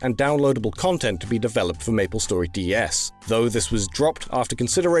updates and downloadable content to be developed for MapleStory DS, though this was dropped after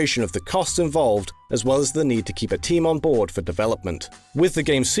consideration of the costs involved as well as the need to keep a team on board for development. With the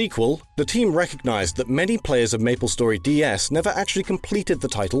game's sequel, the team recognized that many players of MapleStory DS never actually completed the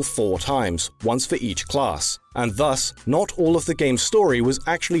title 4 times, once for each class, and thus not all of the game's story was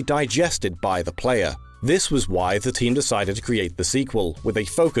actually digested by the player. This was why the team decided to create the sequel, with a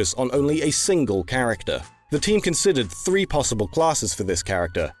focus on only a single character. The team considered 3 possible classes for this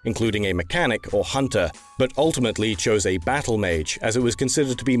character, including a mechanic or hunter, but ultimately chose a battle mage as it was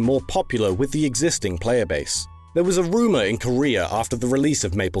considered to be more popular with the existing player base. There was a rumor in Korea after the release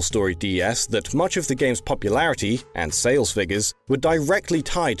of MapleStory DS that much of the game's popularity and sales figures were directly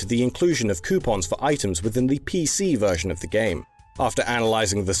tied to the inclusion of coupons for items within the PC version of the game. After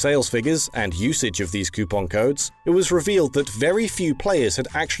analyzing the sales figures and usage of these coupon codes, it was revealed that very few players had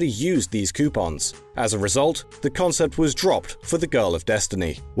actually used these coupons. As a result, the concept was dropped for the Girl of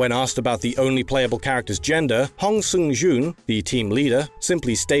Destiny. When asked about the only playable character's gender, Hong Seung-joon, the team leader,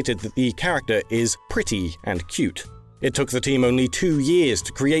 simply stated that the character is pretty and cute. It took the team only 2 years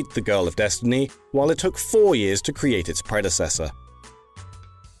to create the Girl of Destiny, while it took 4 years to create its predecessor.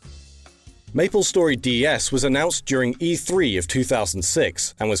 MapleStory DS was announced during E3 of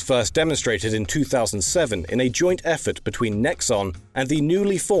 2006 and was first demonstrated in 2007 in a joint effort between Nexon and the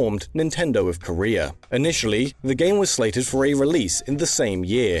newly formed Nintendo of Korea. Initially, the game was slated for a release in the same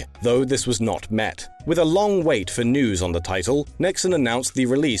year, though this was not met. With a long wait for news on the title, Nexon announced the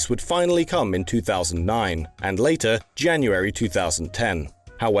release would finally come in 2009, and later, January 2010.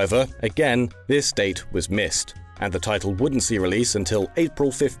 However, again, this date was missed, and the title wouldn't see release until April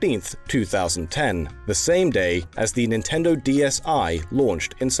 15th, 2010, the same day as the Nintendo DSi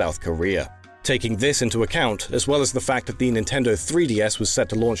launched in South Korea. Taking this into account, as well as the fact that the Nintendo 3DS was set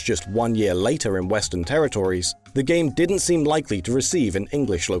to launch just 1 year later in Western territories, the game didn't seem likely to receive an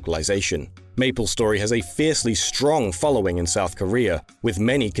English localization. MapleStory has a fiercely strong following in South Korea, with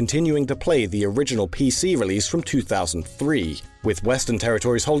many continuing to play the original PC release from 2003, with Western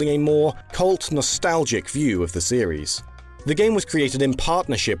territories holding a more cult nostalgic view of the series. The game was created in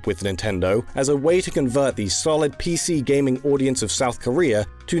partnership with Nintendo as a way to convert the solid PC gaming audience of South Korea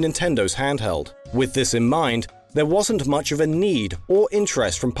to Nintendo's handheld. With this in mind, there wasn't much of a need or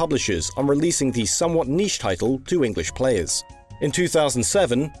interest from publishers on releasing the somewhat niche title to English players. In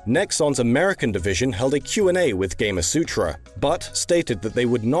 2007, Nexon's American division held a Q&A with Gamasutra, but stated that they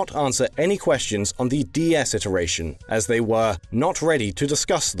would not answer any questions on the DS iteration, as they were not ready to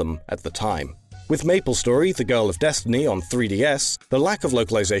discuss them at the time. With MapleStory, The Girl of Destiny on 3DS, the lack of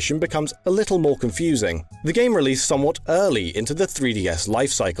localization becomes a little more confusing. The game released somewhat early into the 3DS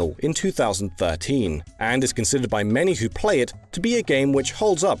lifecycle in 2013, and is considered by many who play it to be a game which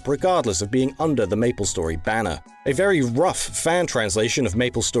holds up regardless of being under the MapleStory banner. A very rough fan translation of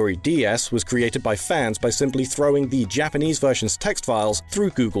MapleStory DS was created by fans by simply throwing the Japanese version's text files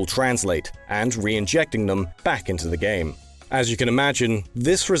through Google Translate and re-injecting them back into the game. As you can imagine,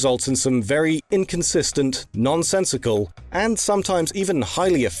 this results in some very inconsistent, nonsensical, and sometimes even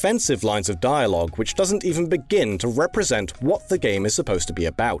highly offensive lines of dialogue which doesn't even begin to represent what the game is supposed to be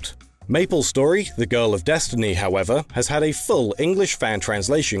about. MapleStory, The Girl of Destiny, however, has had a full English fan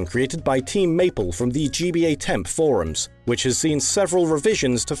translation created by Team Maple from the GBA Temp forums, which has seen several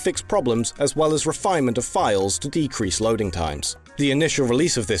revisions to fix problems as well as refinement of files to decrease loading times. The initial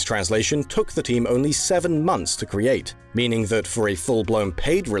release of this translation took the team only 7 months to create, meaning that for a full-blown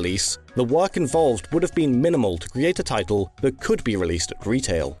paid release, the work involved would have been minimal to create a title that could be released at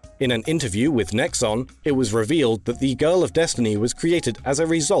retail. In an interview with Nexon, it was revealed that The Girl of Destiny was created as a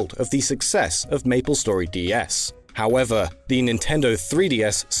result of the success of MapleStory DS. However, the Nintendo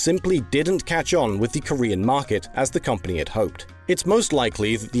 3DS simply didn't catch on with the Korean market as the company had hoped. It's most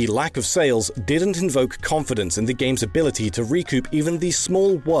likely that the lack of sales didn't invoke confidence in the game's ability to recoup even the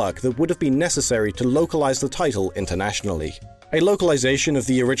small work that would have been necessary to localize the title internationally. A localization of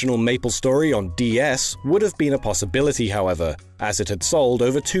the original MapleStory on DS would have been a possibility, however, as it had sold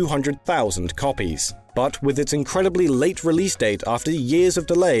over 200,000 copies. But with its incredibly late release date after years of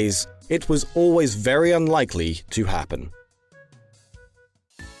delays, it was always very unlikely to happen.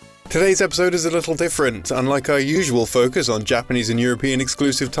 Today's episode is a little different. Unlike our usual focus on Japanese and European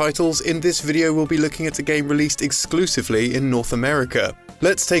exclusive titles, in this video we'll be looking at a game released exclusively in North America.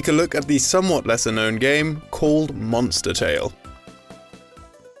 Let's take a look at the somewhat lesser known game called Monster Tale.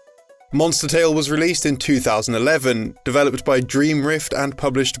 Monster Tale was released in 2011, developed by Dream Rift and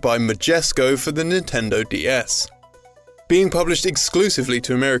published by Majesco for the Nintendo DS. Being published exclusively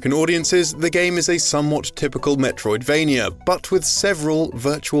to American audiences, the game is a somewhat typical Metroidvania, but with several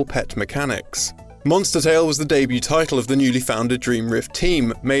virtual pet mechanics. Monster Tale was the debut title of the newly founded Dream Rift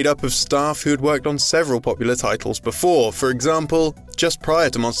team, made up of staff who had worked on several popular titles before. For example, just prior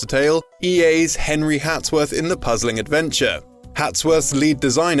to Monster Tale, EA's Henry Hatsworth in The Puzzling Adventure. Hatsworth's lead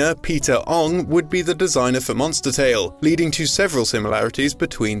designer, Peter Ong, would be the designer for Monster Tale, leading to several similarities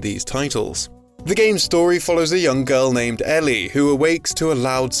between these titles. The game's story follows a young girl named Ellie, who awakes to a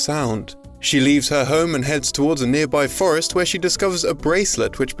loud sound. She leaves her home and heads towards a nearby forest where she discovers a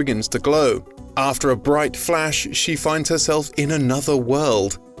bracelet which begins to glow. After a bright flash, she finds herself in another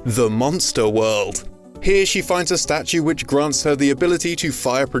world, the Monster World. Here she finds a statue which grants her the ability to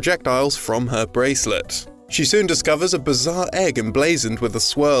fire projectiles from her bracelet. She soon discovers a bizarre egg emblazoned with a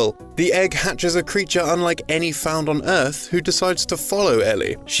swirl. The egg hatches a creature unlike any found on Earth who decides to follow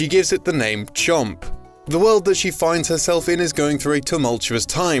Ellie. She gives it the name Chomp. The world that she finds herself in is going through a tumultuous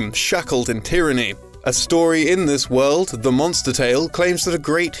time, shackled in tyranny. A story in this world, The Monster Tale, claims that a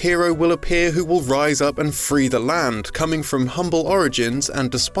great hero will appear who will rise up and free the land, coming from humble origins, and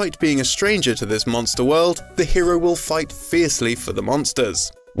despite being a stranger to this monster world, the hero will fight fiercely for the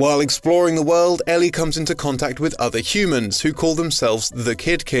monsters. While exploring the world, Ellie comes into contact with other humans who call themselves the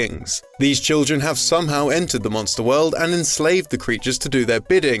Kid Kings. These children have somehow entered the monster world and enslaved the creatures to do their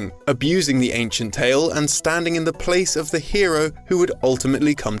bidding, abusing the ancient tale and standing in the place of the hero who would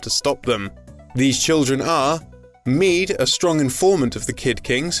ultimately come to stop them. These children are Mead, a strong informant of the Kid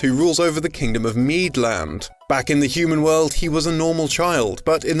Kings who rules over the kingdom of Meadland. Back in the human world, he was a normal child,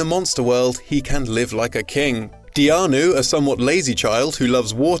 but in the monster world, he can live like a king. Dianu, a somewhat lazy child who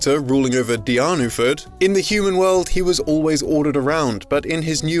loves water, ruling over Dianuford. In the human world, he was always ordered around, but in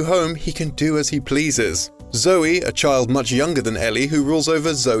his new home, he can do as he pleases. Zoe, a child much younger than Ellie, who rules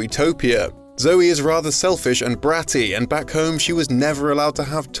over Zoetopia. Zoe is rather selfish and bratty, and back home she was never allowed to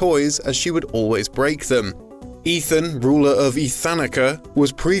have toys as she would always break them. Ethan, ruler of Ethanica,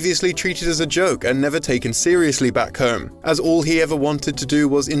 was previously treated as a joke and never taken seriously back home, as all he ever wanted to do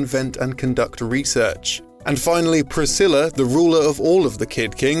was invent and conduct research. And finally, Priscilla, the ruler of all of the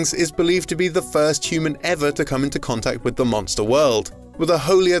Kid Kings, is believed to be the first human ever to come into contact with the monster world. With a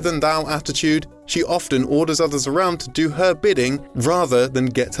holier-than-thou attitude, she often orders others around to do her bidding rather than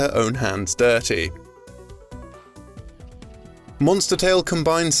get her own hands dirty. Monster Tale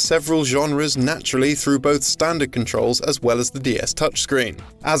combines several genres naturally through both standard controls as well as the DS touchscreen.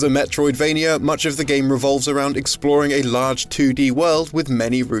 As a Metroidvania, much of the game revolves around exploring a large 2D world with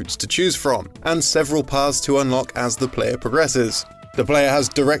many routes to choose from, and several paths to unlock as the player progresses. The player has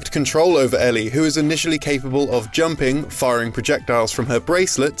direct control over Ellie, who is initially capable of jumping, firing projectiles from her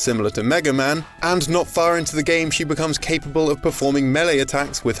bracelet similar to Mega Man, and not far into the game she becomes capable of performing melee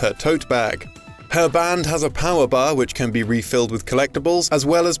attacks with her tote bag. Her band has a power bar which can be refilled with collectibles, as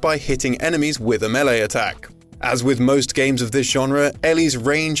well as by hitting enemies with a melee attack. As with most games of this genre, Ellie's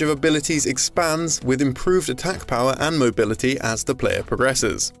range of abilities expands with improved attack power and mobility as the player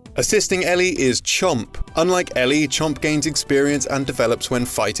progresses. Assisting Ellie is Chomp. Unlike Ellie, Chomp gains experience and develops when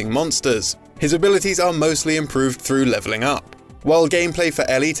fighting monsters. His abilities are mostly improved through leveling up. While gameplay for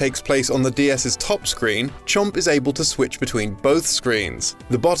Ellie takes place on the DS's top screen, Chomp is able to switch between both screens.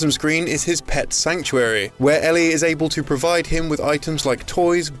 The bottom screen is his pet sanctuary, where Ellie is able to provide him with items like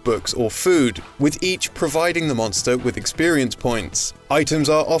toys, books, or food, with each providing the monster with experience points. Items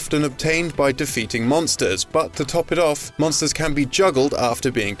are often obtained by defeating monsters, but to top it off, monsters can be juggled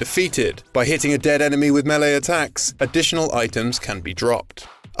after being defeated. By hitting a dead enemy with melee attacks, additional items can be dropped.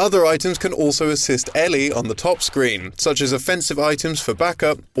 Other items can also assist Ellie on the top screen, such as offensive items for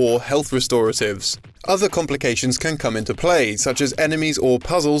backup or health restoratives. Other complications can come into play, such as enemies or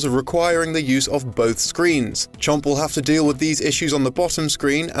puzzles requiring the use of both screens. Chomp will have to deal with these issues on the bottom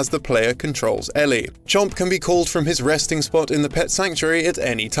screen as the player controls Ellie. Chomp can be called from his resting spot in the pet sanctuary at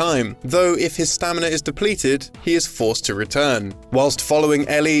any time, though if his stamina is depleted, he is forced to return. Whilst following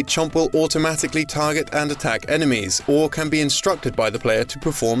Ellie, Chomp will automatically target and attack enemies, or can be instructed by the player to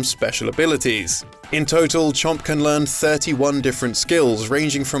perform special abilities. In total, Chomp can learn 31 different skills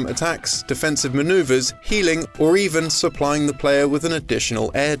ranging from attacks, defensive maneuvers, healing, or even supplying the player with an additional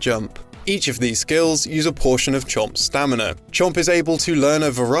air jump. Each of these skills use a portion of Chomp's stamina. Chomp is able to learn a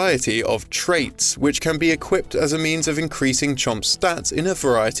variety of traits, which can be equipped as a means of increasing Chomp's stats in a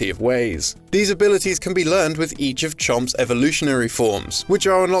variety of ways. These abilities can be learned with each of Chomp's evolutionary forms, which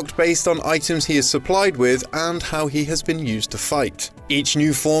are unlocked based on items he is supplied with and how he has been used to fight. Each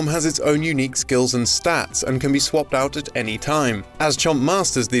new form has its own unique skills and stats and can be swapped out at any time. As Chomp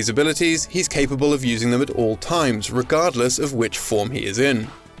masters these abilities, he's capable of using them at all times, regardless of which form he is in.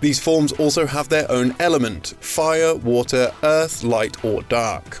 These forms also have their own element: fire, water, earth, light, or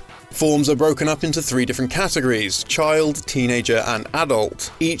dark. Forms are broken up into 3 different categories: child, teenager, and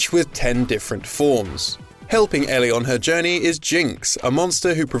adult, each with 10 different forms. Helping Ellie on her journey is Jinx, a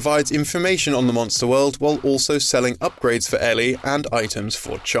monster who provides information on the monster world while also selling upgrades for Ellie and items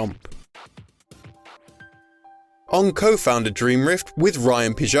for Chomp. Ong co-founded Dream Rift with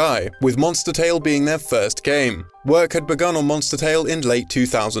Ryan Pijay, with Monster Tale being their first game. Work had begun on Monster Tale in late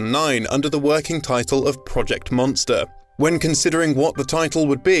 2009 under the working title of Project Monster. When considering what the title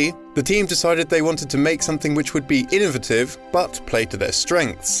would be, the team decided they wanted to make something which would be innovative but play to their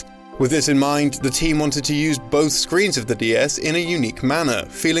strengths. With this in mind, the team wanted to use both screens of the DS in a unique manner,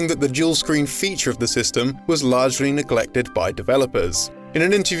 feeling that the dual screen feature of the system was largely neglected by developers. In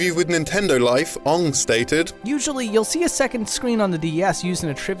an interview with Nintendo Life, Ong stated, "Usually you'll see a second screen on the DS used in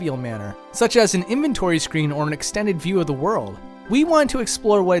a trivial manner, such as an inventory screen or an extended view of the world. We want to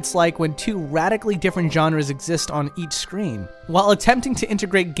explore what it's like when 2 radically different genres exist on each screen, while attempting to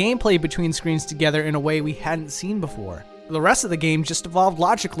integrate gameplay between screens together in a way we hadn't seen before. The rest of the game just evolved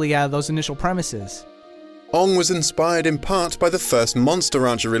logically out of those initial premises." Ong was inspired in part by the first Monster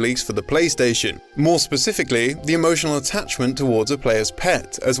Rancher release for the PlayStation, more specifically, the emotional attachment towards a player's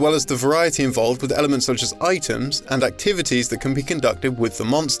pet, as well as the variety involved with elements such as items and activities that can be conducted with the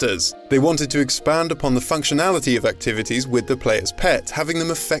monsters. They wanted to expand upon the functionality of activities with the player's pet, having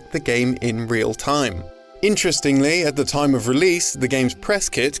them affect the game in real time. Interestingly, at the time of release, the game's press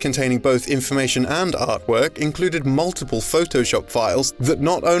kit containing both information and artwork included multiple Photoshop files that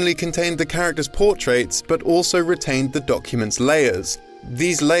not only contained the characters' portraits, but also retained the document's layers.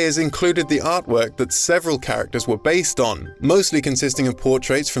 These layers included the artwork that several characters were based on, mostly consisting of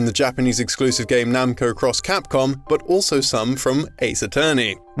portraits from the Japanese exclusive game Namco Cross Capcom, but also some from Ace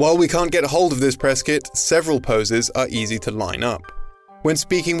Attorney. While we can't get hold of this press kit, several poses are easy to line up. When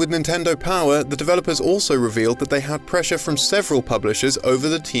speaking with Nintendo Power, the developers also revealed that they had pressure from several publishers over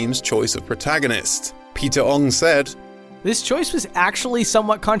the team's choice of protagonist. Peter Ong said, "This choice was actually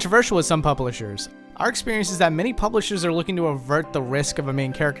somewhat controversial with some publishers. Our experience is that many publishers are looking to avert the risk of a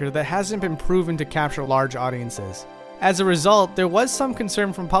main character that hasn't been proven to capture large audiences. As a result, there was some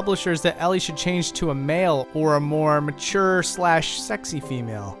concern from publishers that Ellie should change to a male or a more mature/sexy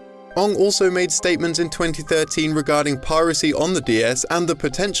female." Ong also made statements in 2013 regarding piracy on the DS and the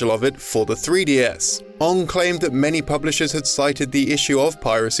potential of it for the 3DS. Ong claimed that many publishers had cited the issue of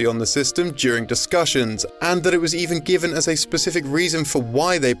piracy on the system during discussions, and that it was even given as a specific reason for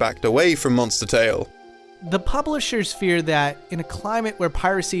why they backed away from Monster Tale. The publishers fear that, in a climate where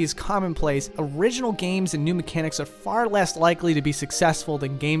piracy is commonplace, original games and new mechanics are far less likely to be successful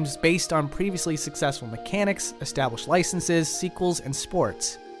than games based on previously successful mechanics, established licenses, sequels, and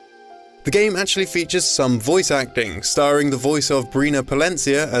sports. The game actually features some voice acting, starring the voice of Brina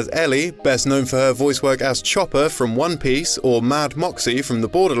Palencia as Ellie, best known for her voice work as Chopper from One Piece or Mad Moxie from the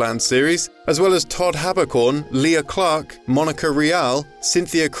Borderlands series, as well as Todd Haberkorn, Leah Clark, Monica Rial,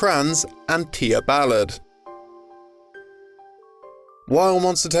 Cynthia Kranz, and Tia Ballard. While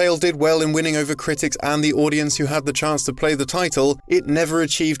Monster Tale did well in winning over critics and the audience who had the chance to play the title, it never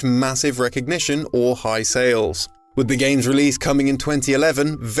achieved massive recognition or high sales. With the game's release coming in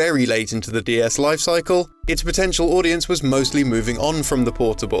 2011, very late into the DS lifecycle, its potential audience was mostly moving on from the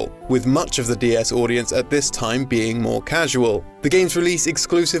portable, with much of the DS audience at this time being more casual. The game's release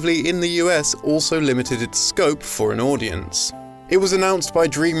exclusively in the US also limited its scope for an audience. It was announced by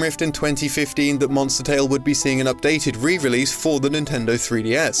Dream Rift in 2015 that Monster Tale would be seeing an updated re-release for the Nintendo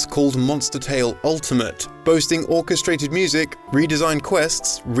 3DS called Monster Tale Ultimate, boasting orchestrated music, redesigned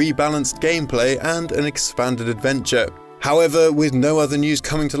quests, rebalanced gameplay, and an expanded adventure. However, with no other news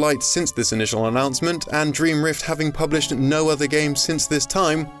coming to light since this initial announcement, and Dream Rift having published no other games since this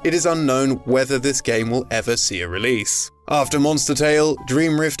time, it is unknown whether this game will ever see a release. After Monster Tale,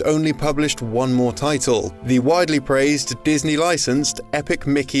 Dream Rift only published one more title, the widely praised Disney-licensed Epic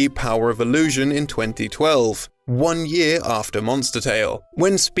Mickey Power of Illusion in 2012, 1 year after Monster Tale.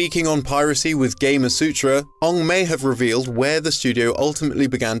 When speaking on piracy with Gamasutra, Ong may have revealed where the studio ultimately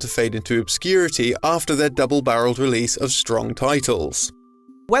began to fade into obscurity after their double-barreled release of strong titles.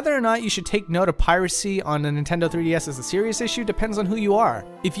 Whether or not you should take note of piracy on a Nintendo 3DS as a serious issue depends on who you are.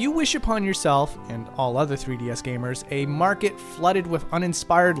 If you wish upon yourself, and all other 3DS gamers, a market flooded with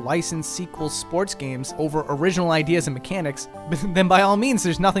uninspired licensed sequel sports games over original ideas and mechanics, then by all means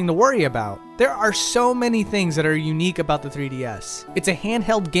there's nothing to worry about. There are so many things that are unique about the 3DS. It's a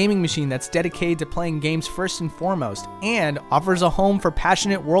handheld gaming machine that's dedicated to playing games first and foremost, and offers a home for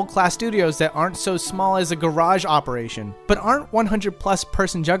passionate world-class studios that aren't so small as a garage operation, but aren't 100-plus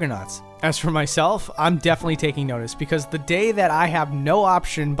person juggernauts. As for myself, I'm definitely taking notice, because the day that I have no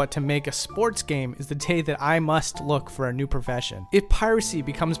option but to make a sports game is the day that I must look for a new profession. If piracy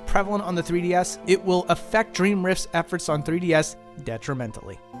becomes prevalent on the 3DS, it will affect Dream Rift's efforts on 3DS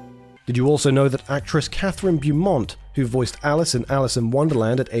detrimentally. Did you also know that actress Catherine Beaumont, who voiced Alice in Alice in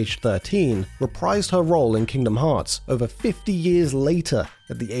Wonderland at age 13, reprised her role in Kingdom Hearts over 50 years later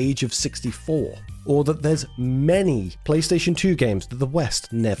at the age of 64? Or that there's many PlayStation 2 games that the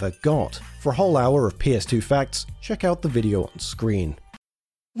West never got? For a whole hour of PS2 facts, check out the video on screen.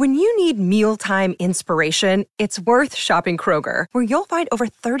 When you need mealtime inspiration, it's worth shopping Kroger, where you'll find over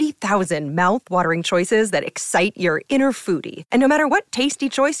 30,000 mouth-watering choices that excite your inner foodie. And no matter what tasty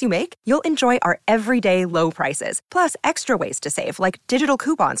choice you make, you'll enjoy our everyday low prices, plus extra ways to save, like digital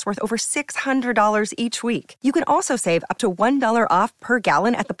coupons worth over $600 each week. You can also save up to $1 off per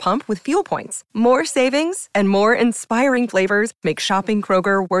gallon at the pump with fuel points. More savings and more inspiring flavors make shopping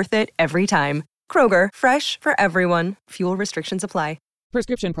Kroger worth it every time. Kroger, fresh for everyone. Fuel restrictions apply.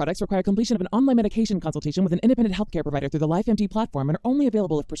 Prescription products require completion of an online medication consultation with an independent healthcare provider through the LifeMD platform and are only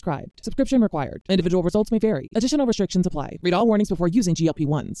available if prescribed. Subscription required. Individual results may vary. Additional restrictions apply. Read all warnings before using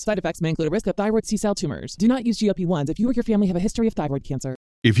GLP-1s. Side effects may include a risk of thyroid C-cell tumors. Do not use GLP-1s if you or your family have a history of thyroid cancer.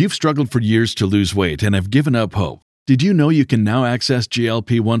 If you've struggled for years to lose weight and have given up hope, did you know you can now access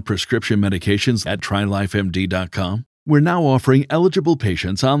GLP-1 prescription medications at TryLifeMD.com? We're now offering eligible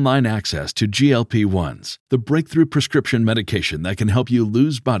patients online access to GLP-1s, the breakthrough prescription medication that can help you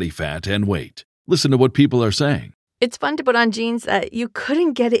lose body fat and weight. Listen to what people are saying. It's fun to put on jeans that you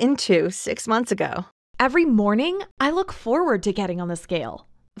couldn't get into 6 months ago. Every morning, I look forward to getting on the scale.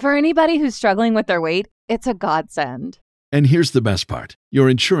 For anybody who's struggling with their weight, it's a godsend. And here's the best part. Your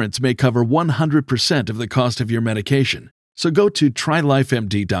insurance may cover 100% of the cost of your medication. So go to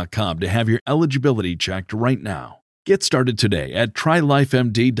TryLifeMD.com to have your eligibility checked right now. Get started today at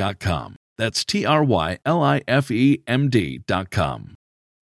TryLifeMD.com. That's TryLifeMD.com.